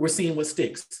we're seeing what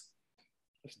sticks.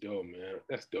 That's dope, man.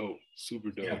 That's dope.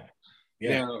 Super dope.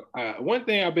 Yeah. Now, one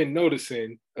thing I've been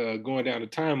noticing going down the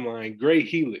timeline, Gray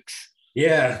Helix.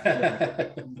 Yeah.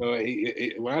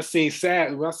 When I seen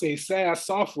SaaS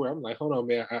software, I'm like, hold on,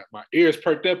 man. My ears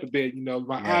perked up a bit.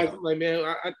 My eyes. I'm like, man,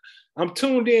 I'm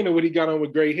tuned in to what he got on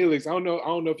with Gray Helix. I don't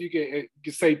know if you can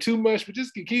say too much, but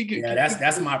just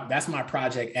that's my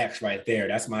Project X right there.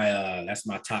 That's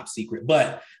my top secret.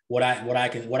 But what I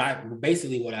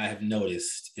have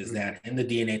noticed is that in the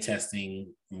DNA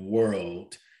testing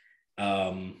world,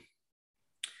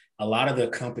 a lot of the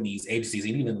companies, agencies,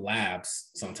 and even labs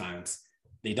sometimes,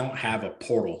 they don't have a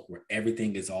portal where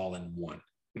everything is all in one.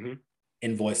 Mm-hmm.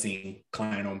 Invoicing,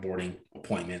 client onboarding,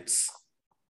 appointments,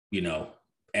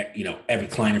 every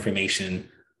client information,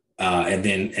 and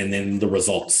then the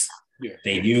results. Yeah.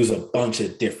 They use a bunch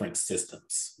of different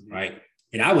systems, right?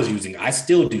 And I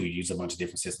still do use a bunch of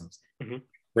different systems. Mm-hmm.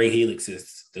 Gray Helix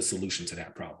is the solution to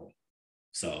that problem.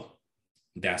 So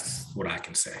that's what I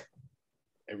can say.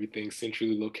 Everything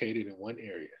centrally located in one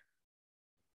area.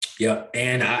 Yep.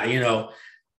 And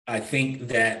I think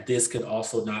that this could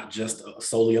also not just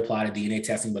solely apply to DNA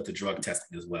testing, but to drug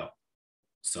testing as well.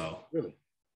 So really,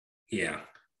 yeah.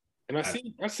 And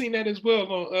I seen that as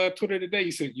well on Twitter today.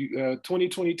 You said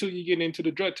 2022, you're getting into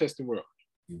the drug testing world.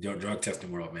 Drug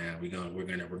testing world, man. We're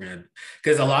gonna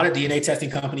because a lot of DNA testing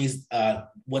companies,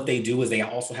 what they do is they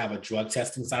also have a drug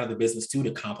testing side of the business too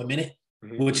to complement it.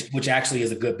 Mm-hmm. Which actually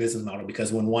is a good business model,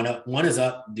 because when one is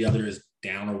up, the other is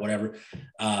down or whatever.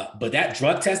 But that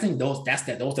drug testing,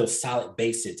 those solid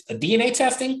basics. A DNA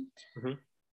testing, mm-hmm.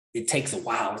 It takes a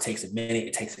while. It takes a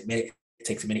minute. And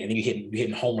then you're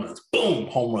hitting home runs. Boom,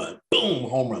 home run. Boom,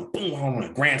 home run. Boom, home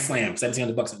run. Grand slam.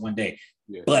 $1,700 in one day.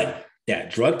 Yeah. But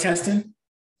that drug testing,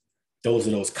 those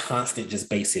are those constant just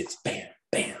basics. Bam,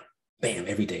 bam, bam,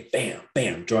 every day. Bam,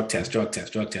 bam. Drug test.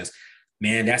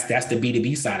 Man, that's the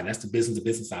B2B side. That's the business to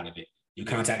business side of it. You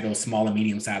contact those small and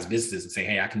medium-sized businesses and say,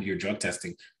 hey, I can do your drug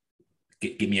testing.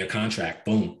 Give me a contract.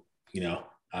 Boom.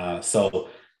 So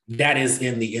that is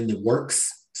in the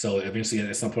works. So eventually,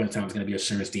 at some point in time, it's going to be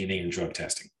assurance DNA and drug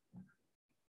testing.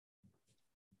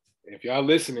 If y'all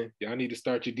listening, y'all need to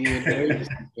start your DNA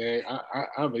agency, man.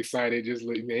 I'm excited. Just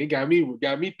man, it got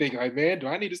me thinking like, man, do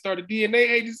I need to start a DNA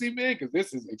agency, man? Because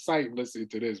this is exciting listening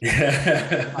to this.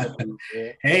 Man.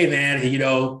 Hey, man,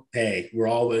 hey, we're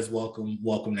always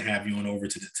welcome to have you on over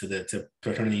to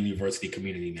Fraternity University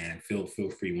community, man. Feel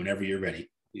free whenever you're ready.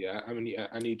 Yeah,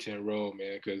 I need to enroll,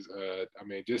 man, because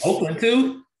just Oakland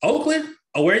too. Oakland?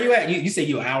 Oh, where are you at? You say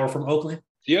you're an hour from Oakland?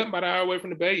 Yep, about an hour away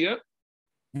from the Bay. Yep.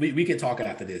 We can talk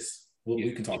after this. We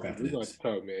can talk after this. We're going to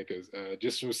talk, man, because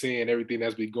just from seeing everything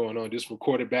that's been going on, just from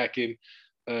quarterbacking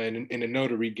in the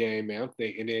notary game, man, I'm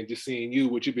thinking, and then just seeing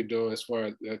what you've been doing as far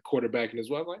as quarterbacking as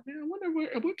well. I'm like, man, I wonder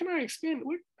what can I expand?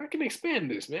 I can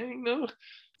expand this, man.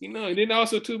 And then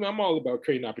also too, man, I'm all about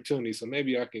creating opportunities. So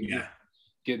maybe I can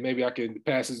maybe I can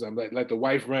pass this. I'm let the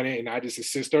wife run it, and I just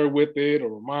assist her with it,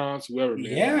 or mom's, whoever.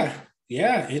 Man.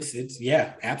 Yeah, it's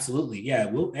absolutely, yeah.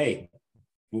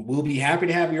 We'll be happy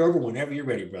to have you over whenever you're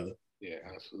ready, brother. Yeah,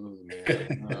 absolutely,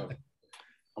 man.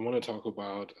 I want to talk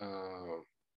about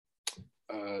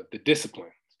the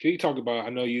discipline. Can you talk about? I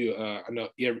know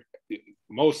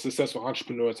most successful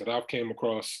entrepreneurs that I've came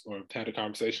across or had a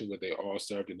conversation with, they all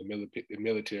served in the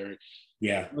military.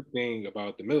 Yeah. One thing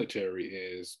about the military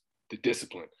is the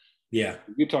discipline. Yeah.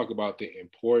 You talk about the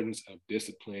importance of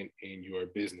discipline in your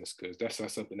business, because that's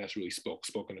not something that's really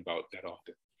spoken about that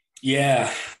often.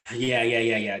 Yeah.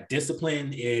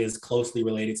 Discipline is closely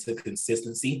related to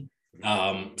consistency.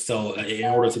 So in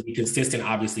order to be consistent,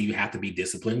 obviously you have to be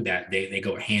disciplined. That they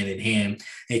go hand in hand.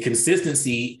 And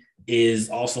consistency is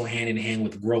also hand in hand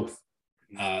with growth.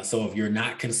 So if you're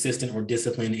not consistent or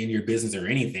disciplined in your business or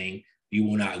anything, you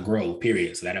will not grow,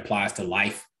 period. So that applies to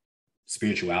life,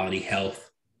 spirituality, health,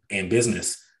 and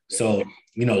business. So,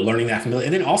 learning that familiar.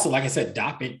 And then also, like I said,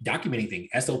 documenting things,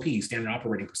 SOPs, standard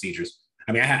operating procedures.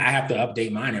 I mean, I have to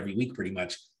update mine every week pretty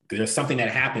much, because there's something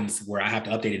that happens where I have to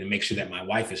update it and make sure that my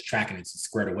wife is tracking it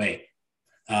squared away.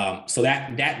 So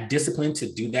that discipline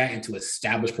to do that and to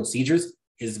establish procedures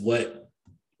is what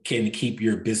can keep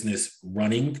your business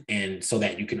running, and so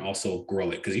that you can also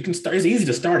grow it. Because you can start, it's easy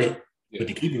to start it, but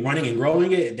to keep it running and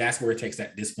growing it, that's where it takes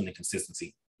that discipline and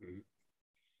consistency. Mm-hmm.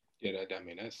 Yeah,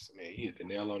 you hit the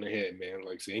nail on the head, man.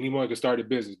 Like, so anyone can start a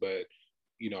business, but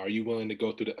are you willing to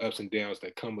go through the ups and downs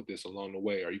that come with this along the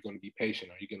way? Are you going to be patient?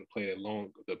 Are you going to play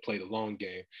the long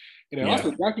game? And then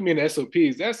also document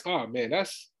SOPs.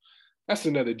 That's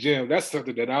another gem. That's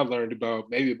something that I learned about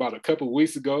maybe about a couple of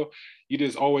weeks ago. You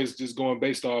just always just going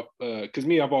based off, because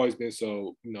I've always been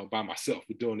so, by myself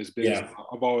with doing this business. Yeah.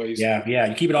 I've always. Yeah.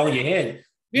 You keep it all in your head.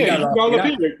 Yeah, you keep it all up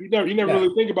here. You never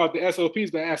really think about the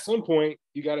SOPs, but at some point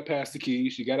you got to pass the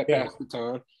keys. You got to pass the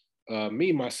time.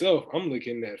 Myself, I'm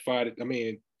looking at 5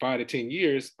 to 10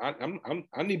 years. I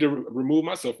need to remove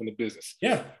myself from the business.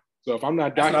 Yeah. So if I'm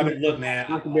not documenting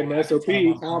the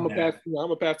SOPs, how I'm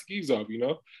gonna pass the keys off.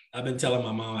 I've been telling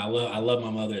my mom, I love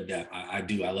my mother to death. I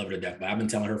do. I love her to death. But I've been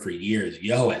telling her for years,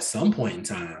 at some point in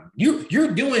time,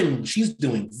 she's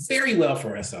doing very well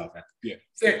for herself. Yeah.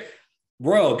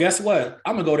 Bro, guess what?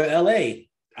 I'm gonna go to LA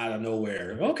out of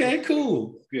nowhere. Okay,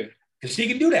 cool. Yeah. Because she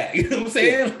can do that, you know what I'm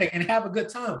saying? And have a good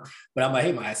time. But I'm like,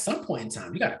 hey, at some point in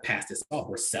time, you got to pass this off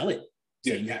or sell it.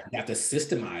 So you have to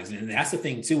systemize. And that's the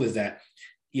thing too, is that,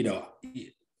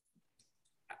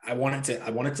 I wanted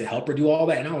to help her do all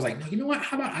that. And I was like, no, you know what?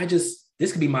 How about this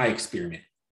could be my experiment.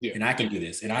 Yeah. And I can do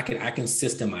this, and I can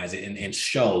systemize it and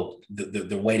show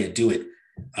the way to do it.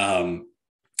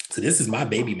 So this is my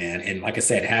baby, man. And like I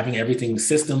said, having everything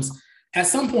systems. At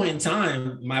some point in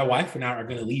time, my wife and I are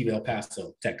going to leave El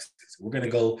Paso, Texas. We're going to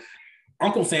go.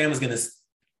 Uncle Sam is going to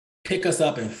pick us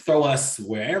up and throw us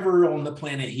wherever on the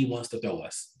planet he wants to throw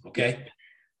us. Okay.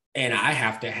 And I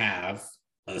have to have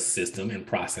a system and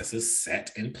processes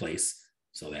set in place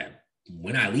so that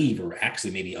when I leave, or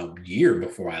actually maybe a year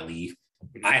before I leave,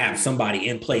 I have somebody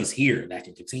in place here that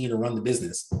can continue to run the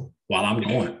business while I'm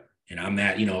going. And I'm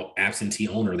that, absentee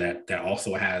owner that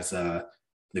also has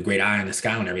the great eye in the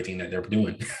sky on everything that they're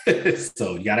doing.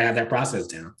 So you got to have that process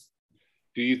down.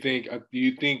 Do you think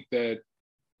that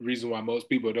reason why most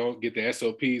people don't get the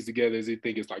SOPs together is they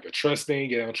think it's like a trust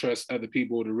thing? They don't trust other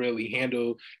people to really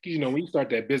handle, because when you start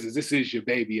that business, this is your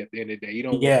baby at the end of the day. You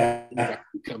don't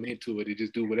come into it and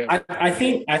just do whatever. I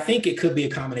think it could be a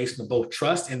combination of both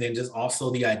trust and then just also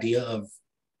the idea of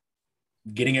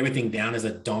getting everything down is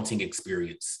a daunting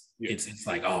experience. Yeah. It's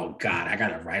like, oh God, I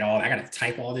gotta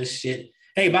type all this shit.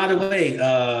 Hey, by the way,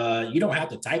 you don't have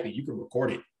to type it. You can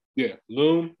record it. Yeah.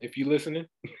 Loom, if you're listening.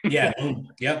 Yeah. Loom.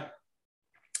 Yep.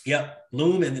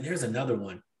 Loom. And then there's another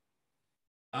one.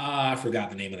 I forgot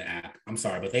the name of the app. I'm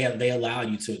sorry, but they allow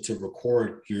you to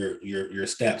record your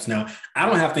steps. Now, I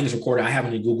don't have things recorded. I have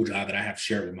it in Google Drive that I have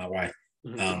shared with my wife,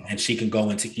 and she can go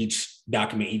into each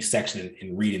document, each section,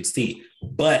 and read and see.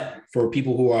 But for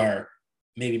people who are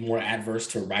maybe more adverse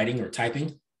to writing or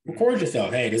typing, record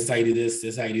yourself. Hey, this is how you do this.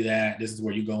 This is how you do that. This is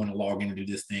where you go and log in and do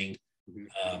this thing.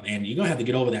 And you're gonna have to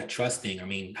get over that trust thing. I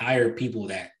mean, hire people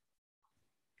that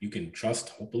you can trust.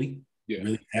 Hopefully,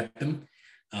 really vet them.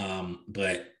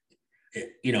 But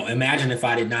imagine if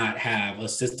I did not have a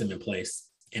system in place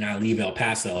and I leave El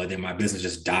Paso and then my business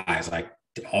just dies, like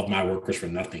all of my workers for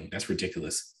nothing. That's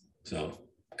ridiculous. So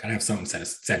gotta have something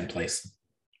set in place.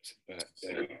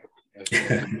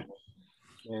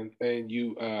 And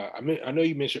you, I know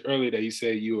you mentioned earlier that you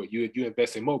said you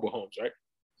invest in mobile homes, right?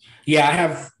 Yeah, I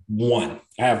have one,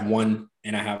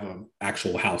 and I have an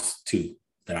actual house too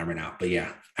that I rent out. But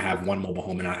yeah, I have one mobile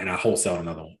home and I wholesale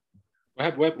another one.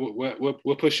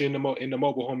 What pushed you in the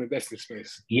mobile home investing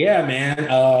space? Yeah, man.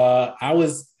 I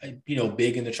was,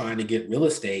 big into trying to get real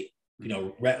estate,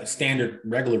 standard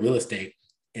regular real estate.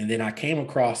 And then I came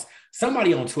across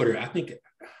somebody on Twitter. I think I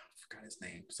forgot his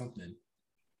name, something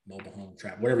mobile home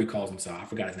trap, whatever he calls himself. I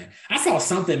forgot his name. I saw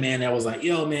something, man, that was like,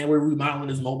 yo, man, we're remodeling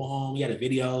this mobile home. We had a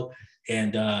video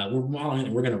and we're remodeling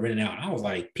it. We're going to rent it out. I was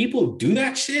like, people do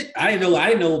that shit? I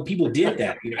didn't know people did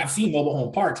that. I've seen mobile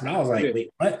home parks, but I was like, wait,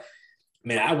 what?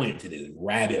 Man, I went into this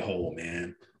rabbit hole,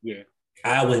 man. Yeah.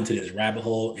 I went into this rabbit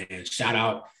hole, and shout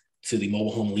out to the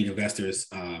Mobile Home Elite Investors,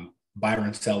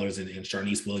 Byron Sellers and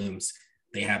Sharnice Williams.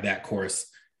 They have that course.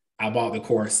 I bought the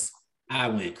course. I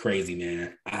went crazy,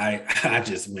 man. I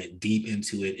just went deep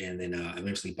into it, and then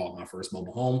eventually bought my first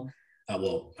mobile home.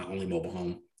 My only mobile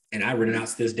home, and I rent it out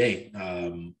to this day.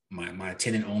 My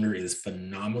tenant owner is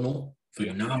phenomenal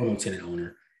tenant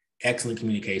owner, excellent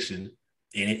communication,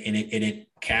 and it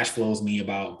cash flows me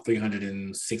about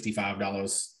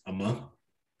 $365 a month.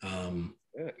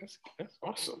 That's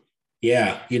awesome.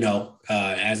 Yeah,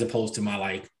 as opposed to my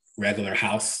like regular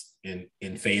house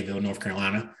in Fayetteville, North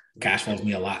Carolina, cash flows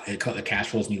me a lot. It cash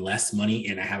flows me less money,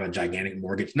 and I have a gigantic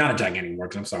mortgage. Not a gigantic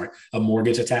mortgage. I'm sorry, a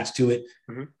mortgage attached to it.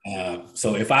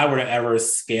 So if I were to ever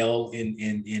scale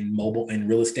in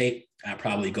real estate, I'd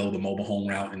probably go the mobile home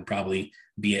route and probably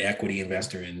be an equity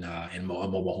investor in a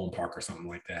mobile home park or something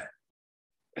like that.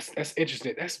 That's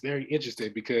interesting. That's very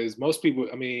interesting because most people,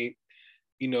 I mean,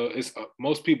 it's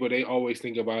most people, they always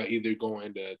think about either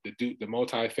going the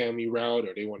multi-family route,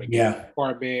 or they want to get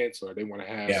apartments, or they want to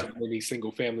have so many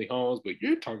single family homes. But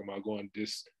you're talking about going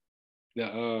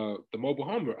the mobile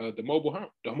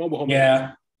home.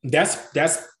 Yeah,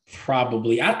 that's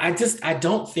probably. I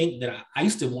don't think that I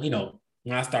used to.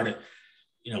 When I started.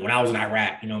 When I was in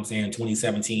Iraq, in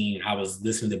 2017, I was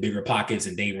listening to Bigger Pockets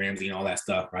and Dave Ramsey and all that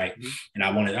stuff, right? And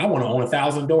I want to own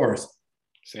 1,000 doors.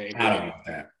 Same. I don't want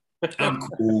that. I'm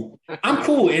cool.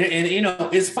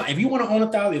 And it's fine. If you want to own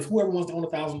 1,000, if whoever wants to own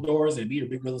 1,000 doors and be a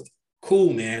big real estate,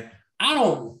 cool, man. I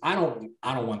don't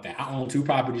want that. I own 2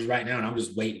 properties right now, and I'm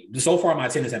just waiting. So far, my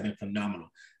tenants have been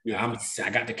phenomenal. Yeah, I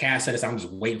got the cash set, so I'm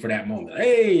just waiting for that moment.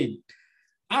 Hey,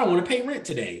 I don't want to pay rent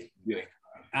today. Yeah,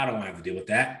 I don't have to deal with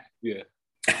that. Yeah.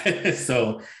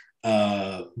 So,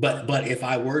 but if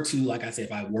I were to, like I said,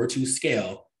 if I were to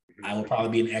scale, I would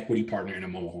probably be an equity partner in a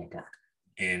mobile home park.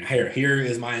 And here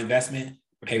is my investment.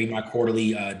 Pay me my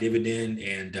quarterly dividend.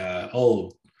 And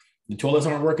the toilets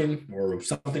aren't working or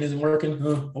something isn't working.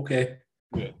 Okay,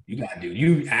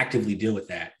 you actively deal with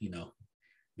that,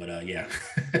 But yeah,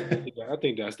 I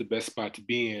think that's the best spot to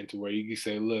be in, to where you can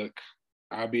say, look,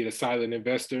 I'll be the silent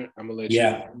investor. I'm gonna let you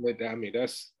let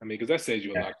that. Because that saves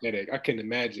you a lot of headache. I can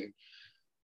imagine.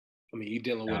 You're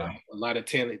dealing with a lot of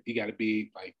talent. You got to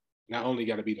be like, not only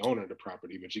got to be the owner of the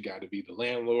property, but you got to be the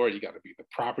landlord. You got to be the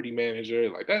property manager.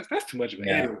 Like that's too much of a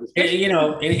headache. What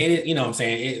I'm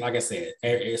saying. Like I said,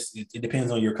 it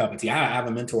depends on your cup of tea. I have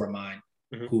a mentor of mine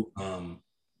who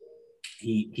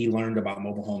he learned about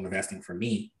mobile home investing from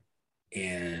me,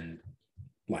 and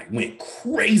like went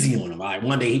crazy on him. Like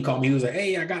one day he called me, he was like,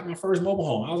 hey, I got my first mobile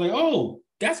home. I was like, oh,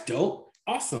 that's dope.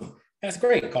 Awesome. That's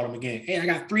great. Called him again. Hey, I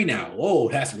got 3 now. Whoa,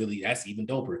 that's even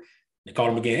doper. They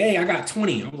called him again. Hey, I got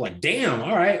 20. I was like, damn,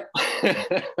 all right.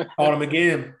 Called him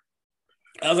again.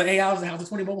 I was like, hey, how's the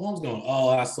 20 mobile homes going? Oh,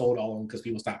 I sold all of them because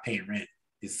people stopped paying rent.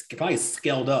 It's probably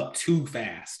scaled up too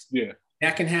fast. Yeah.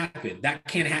 That can happen. That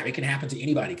can happen. It can happen to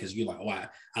anybody because you're like, oh,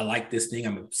 I like this thing.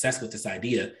 I'm obsessed with this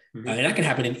idea. And that can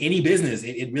happen in any business.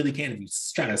 It really can. If you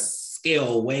try to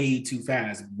scale way too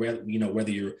fast, whether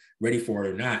you're ready for it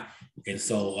or not. And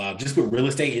so just with real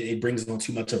estate, it brings on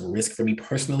too much of a risk for me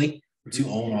personally to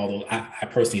own all those. I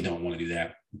personally don't want to do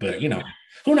that. But,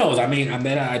 who knows? That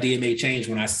idea may change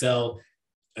when I sell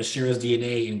Assurance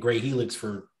DNA and Gray Helix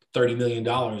for $30 million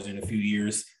in a few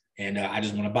years. And I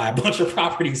just want to buy a bunch of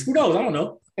properties. Who knows? I don't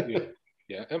know.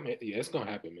 Yeah, I mean, yeah, it's gonna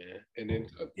happen, man. And then,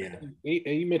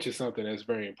 and you mentioned something that's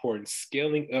very important: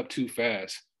 scaling up too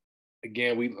fast.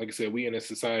 Again, like I said, we in a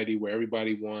society where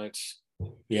everybody wants,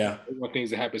 they want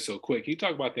things to happen so quick. You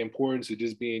talk about the importance of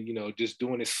just being, just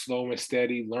doing it slow and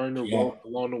steady, learn the rope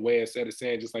along the way, instead of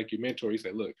saying, just like your mentor, he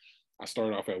said, "Look, I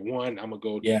started off at 1, I'm gonna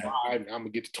go to 5, I'm gonna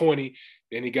get to 20."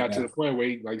 Then he got to the point where,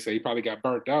 like you say, he probably got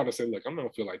burnt out and said, "Look, I'm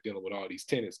not feel like dealing with all these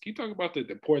tenants." Can you talk about the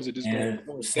importance of just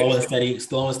going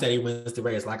slow and steady wins the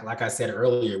race? Like I said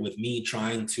earlier, with me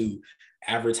trying to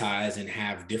advertise and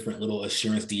have different little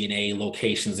Assurance DNA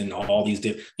locations in all these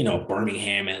different,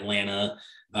 Birmingham, Atlanta,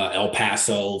 El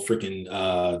Paso, freaking,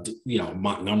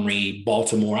 Montgomery,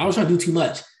 Baltimore. I was trying to do too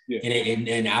much,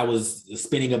 and I was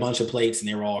spinning a bunch of plates, and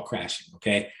they were all crashing.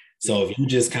 Okay. So if you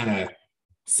just kind of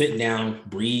sit down,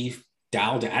 breathe,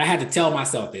 dial down. I had to tell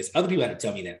myself this. Other people had to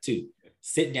tell me that too.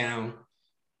 Sit down,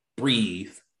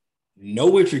 breathe, know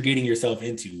what you're getting yourself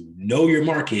into, know your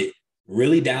market,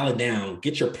 really dial it down,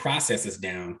 get your processes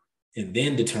down, and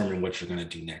then determine what you're going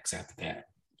to do next after that.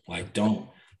 Like, don't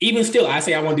even still, I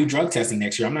say I want to do drug testing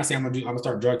next year. I'm not saying I'm going to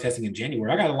start drug testing in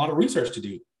January. I got a lot of research to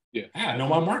do. Yeah. I know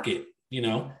my market,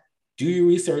 do your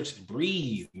research,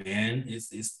 breathe, man.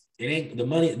 It ain't the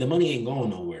money ain't going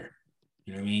nowhere.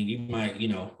 You know what I mean? You might,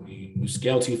 you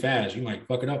scale too fast, you might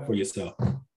fuck it up for yourself.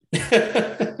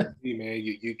 Hey, man,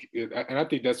 and I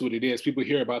think that's what it is. People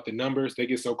hear about the numbers, they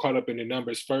get so caught up in the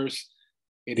numbers first,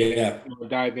 and then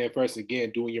dive in first.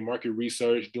 Again, doing your market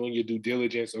research, doing your due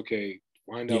diligence. Okay,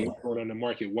 find out what's going on in the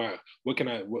market. Why? What can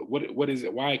I? What is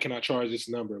it? Why can I charge this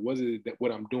number? What is it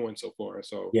what I'm doing so far?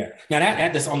 So now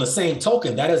that's on the same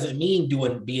token. That doesn't mean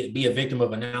be a victim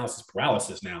of analysis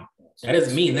paralysis. Now that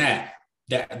doesn't mean that.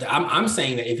 I'm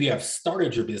saying that if you have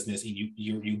started your business and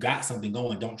you got something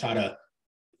going, don't try to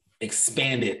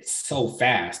expand it so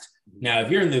fast. Now,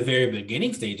 if you're in the very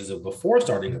beginning stages of before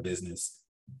starting a business,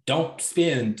 don't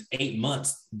spend 8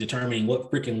 months determining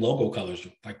what freaking logo colors.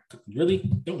 Like, really,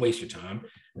 don't waste your time.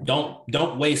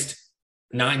 Don't waste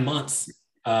 9 months.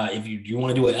 If you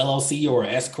want to do an LLC or an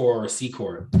S corp or a C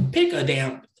corp, pick a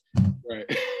damn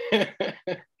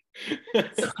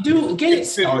Dude, get it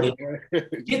started.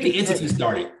 Get the entity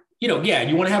started. You want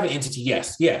to have an entity.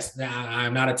 Yes.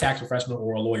 I'm not a tax professional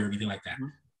or a lawyer or anything like that.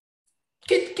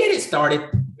 Get it started.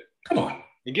 Come on.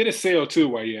 And get a sale too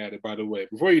while you're at it, by the way.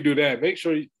 Before you do that, make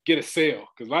sure you get a sale.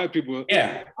 Because a lot of people,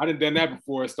 I done that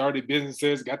before. Started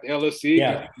businesses, got the LLC,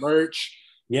 got the merch,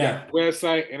 got the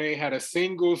website, and ain't had a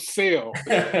single sale.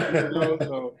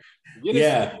 So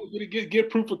get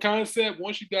proof of concept.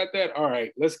 Once you got that, all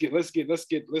right, let's get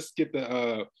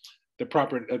the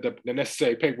proper the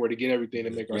necessary paperwork to get everything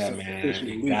to make ourselves official.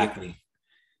 Exactly.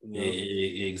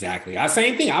 Exactly.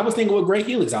 Same thing. I was thinking with Gray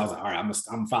Helix. I was like, all right, I'm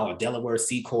gonna follow Delaware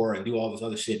C Corp and do all this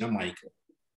other shit. And I'm like,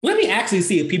 let me actually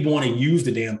see if people want to use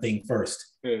the damn thing first.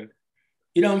 Yeah.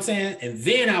 You know what I'm saying? And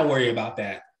then I'll worry about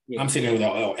that. Yeah. I'm sitting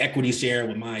there with equity share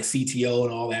with my CTO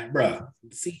and all that, bruh.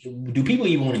 See, do people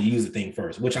even want to use the thing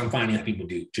first? Which I'm finding that people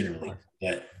do generally.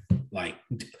 But like,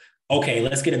 okay,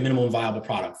 let's get a minimum viable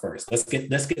product first. Let's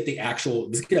get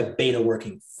a beta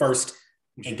working first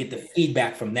and get the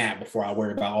feedback from that before I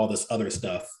worry about all this other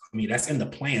stuff. I mean, that's in the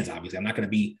plans, obviously. I'm not going to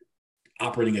be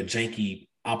operating a janky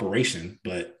operation,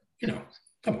 but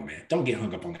come on, man. Don't get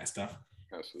hung up on that stuff.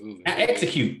 Absolutely.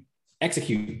 Execute.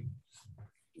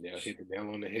 Yeah, hit the nail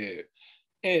on the head.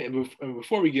 And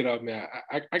before we get off, man,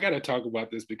 I got to talk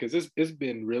about this because it's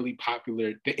been really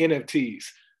popular, the NFTs.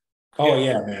 Oh,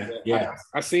 yeah, man. Yeah.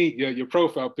 I seen your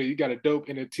profile pic. You got a dope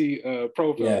NFT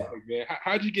profile pic, man.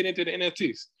 How'd you get into the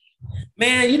NFTs?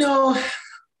 Man, I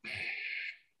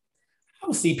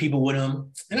would see people with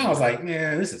them, and I was like,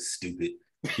 man, this is stupid,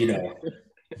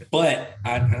 But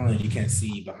I don't know, you can't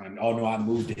see behind. Oh no, I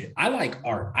moved it. I like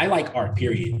art,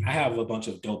 period. I have a bunch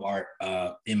of dope art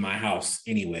in my house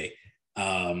anyway.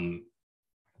 I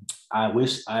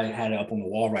wish I had it up on the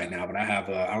wall right now, but I have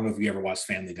I don't know if you ever watched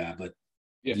Family Guy, but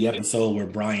the episode where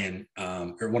Brian,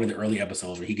 or one of the early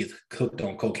episodes where he gets cooked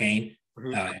on cocaine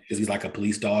because he's like a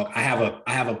police dog. I have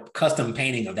a custom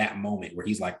painting of that moment where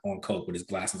he's like on coke with his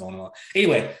glasses on and all.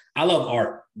 Anyway, I love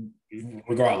art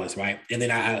regardless, right? And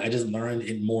then I just learned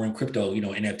it more in crypto,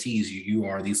 NFTs, you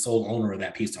are the sole owner of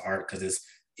that piece of art because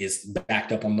it's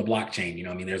backed up on the blockchain.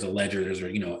 I mean, there's a ledger, there's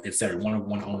et cetera,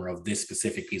 one owner of this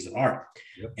specific piece of art.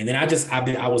 Yep. And then I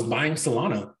was buying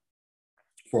Solana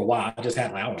for a while. I just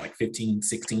had like 15,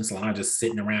 16 Solana just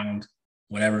sitting around,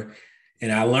 whatever.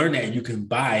 And I learned that you can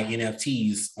buy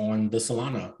NFTs on the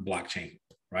Solana blockchain,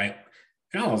 right?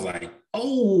 And I was like,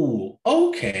 oh,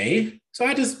 okay. So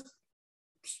I just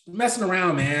messing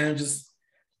around, man. Just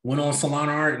went on Salon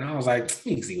Art and I was like, let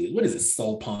me see, what is it?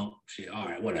 Soul Punk shit. All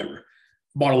right, whatever.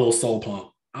 Bought a little Soul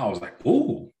Punk. I was like,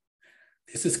 ooh,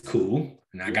 this is cool.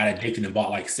 And I got addicted and bought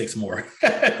like 6 more,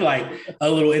 like a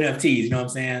little NFTs, you know what I'm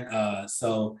saying?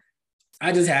 So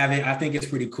I just have it. I think it's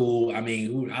pretty cool. I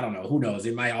mean, I don't know. Who knows?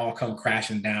 It might all come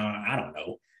crashing down. I don't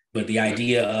know. But the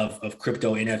idea of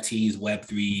crypto NFTs,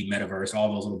 Web3, metaverse,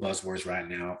 all those little buzzwords right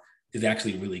now is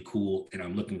actually really cool. And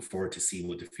I'm looking forward to see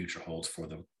what the future holds for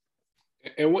them.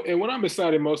 And what I'm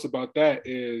excited most about that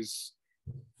is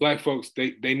Black folks,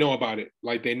 they know about it.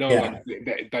 Like they know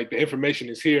like the information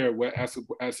is here. As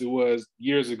it was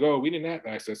years ago, we didn't have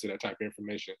access to that type of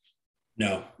information.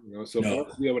 No. So for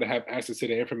us to be able to have access to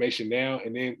the information now,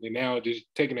 and now just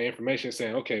taking the information and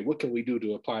saying, okay, what can we do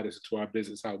to apply this to our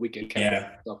business? How we can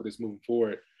capitalize off of this moving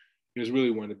forward is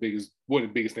really one of the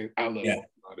biggest things I love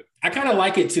about it. I kind of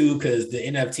like it too because the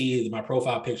NFT, my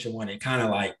profile picture one, it kind of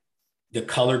like the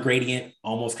color gradient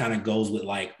almost kind of goes with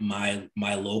like my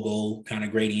logo kind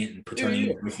of gradient and Fraternity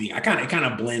University. It kind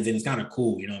of blends in. It's kind of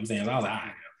cool, you know what I'm saying? So I was like, all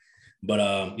right. But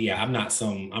I'm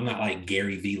not like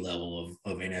Gary V level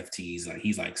of NFTs. Like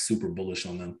he's like super bullish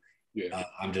on them. Yeah.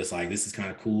 I'm just like, this is kind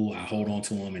of cool. I hold on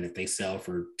to them, and if they sell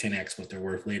for 10x what they're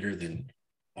worth later, then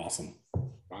awesome.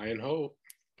 Buy and hold.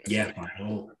 Buy and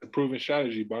hold. The proven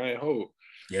strategy, buy and hold.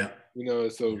 Yeah.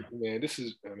 Man, this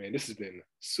has been a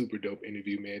super dope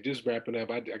interview, man. Just wrapping up,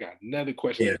 I got another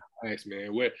question to ask,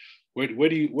 man. Where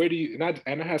do you and I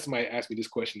had somebody ask me this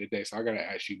question today, so I gotta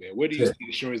ask you, man. Where do you see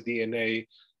Assurance DNA,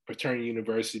 Fraternity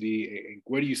University, and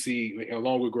where do you see,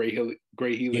 along with Great Helix, where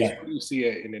do you see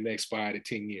it in the next 5 to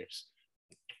 10 years?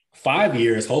 5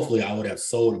 years, hopefully I would have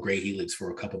sold Great Helix for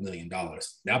a couple $1 million.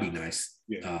 That'd be nice.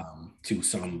 To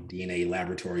some DNA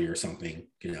laboratory or something,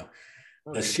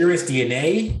 Assurance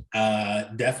DNA,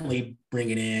 definitely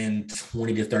bringing in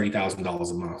 $20,000 to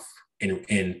 $30,000 a month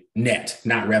in net,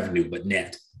 not revenue, but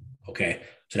net. Okay,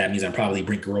 so that means I'm probably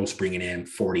gross bringing in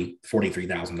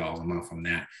 $43,000 a month from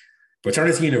that.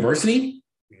 Fraternity University,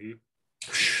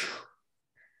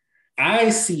 I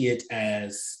see it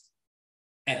as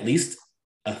at least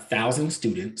 1,000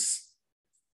 students,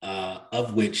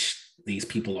 of which these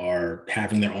people are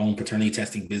having their own fraternity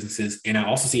testing businesses. And I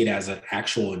also see it as an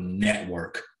actual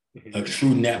network, a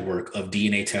true network of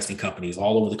DNA testing companies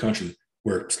all over the country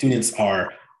where students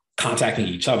are contacting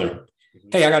each other.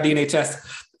 Hey, I got DNA test.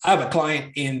 I have a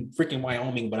client in freaking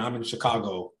Wyoming, but I'm in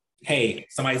Chicago. Hey,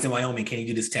 somebody's in Wyoming. Can you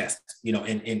do this test?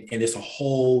 And it's a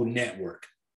whole network,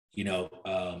 that's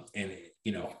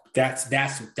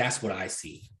what I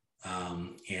see.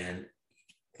 And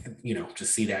to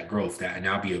see that growth, and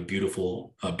that'll be a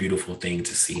beautiful thing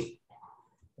to see.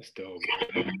 That's dope,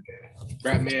 man.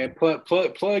 Right, man.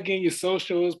 Plug in your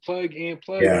socials, plug in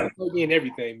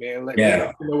everything, man. Let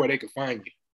people know where they can find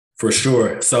you. For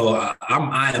sure. So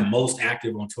I am most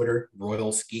active on Twitter,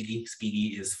 Royal Skegee.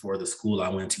 Skegee is for the school I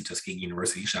went to, Tuskegee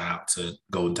University. Shout out to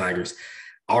Golden Tigers.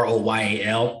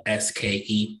 ROYAL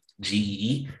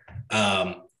SKEGEE.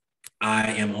 I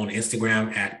am on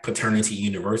Instagram at Paternity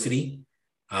University.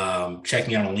 Check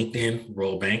me out on LinkedIn,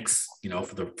 Royal Banks,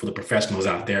 for the professionals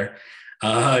out there.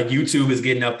 YouTube is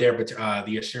getting up there, but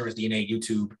the Assurance DNA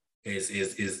YouTube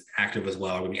is active as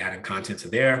well. We'll be adding content to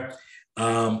there.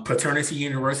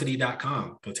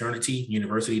 Paternityuniversity.com.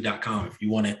 If you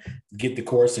want to get the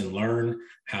course and learn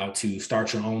how to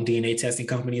start your own DNA testing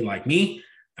company like me,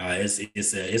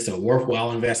 it's a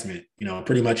worthwhile investment.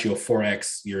 Pretty much you'll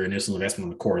 4x your initial investment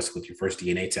on the course with your first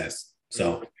DNA test.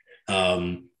 So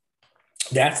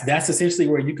that's essentially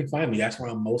where you can find me. That's where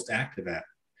I'm most active at.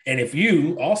 And if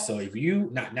you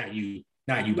not you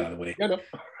by the way,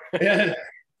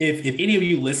 if any of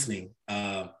you listening,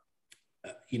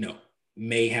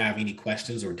 may have any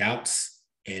questions or doubts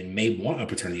and may want a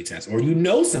paternity test, or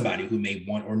somebody who may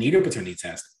want or need a paternity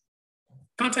test,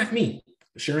 contact me.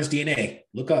 Assurance DNA.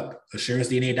 Look up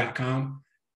assurancedna.com.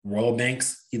 Royal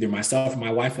Banks. Either myself or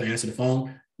my wife will answer the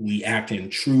phone. We act in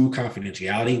true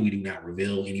confidentiality. We do not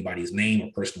reveal anybody's name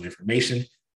or personal information,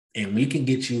 and we can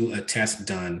get you a test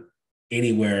done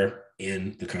anywhere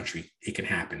in the country. It can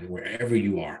happen wherever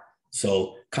you are.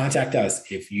 So contact us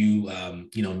if you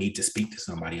need to speak to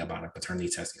somebody about a paternity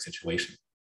testing situation.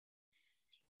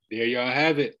 There y'all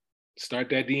have it. Start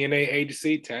that DNA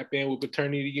agency. Tap in with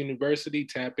Fraternity University.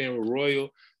 Tap in with Royal.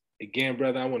 Again,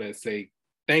 brother, I want to say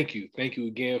thank you. Thank you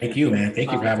again. Thank you, man.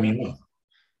 Thank you for having me on.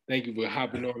 Thank you for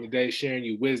hopping on today, sharing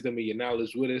your wisdom and your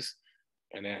knowledge with us.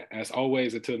 And as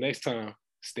always, until next time,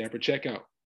 Stamper checkout.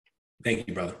 Thank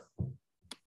you, brother.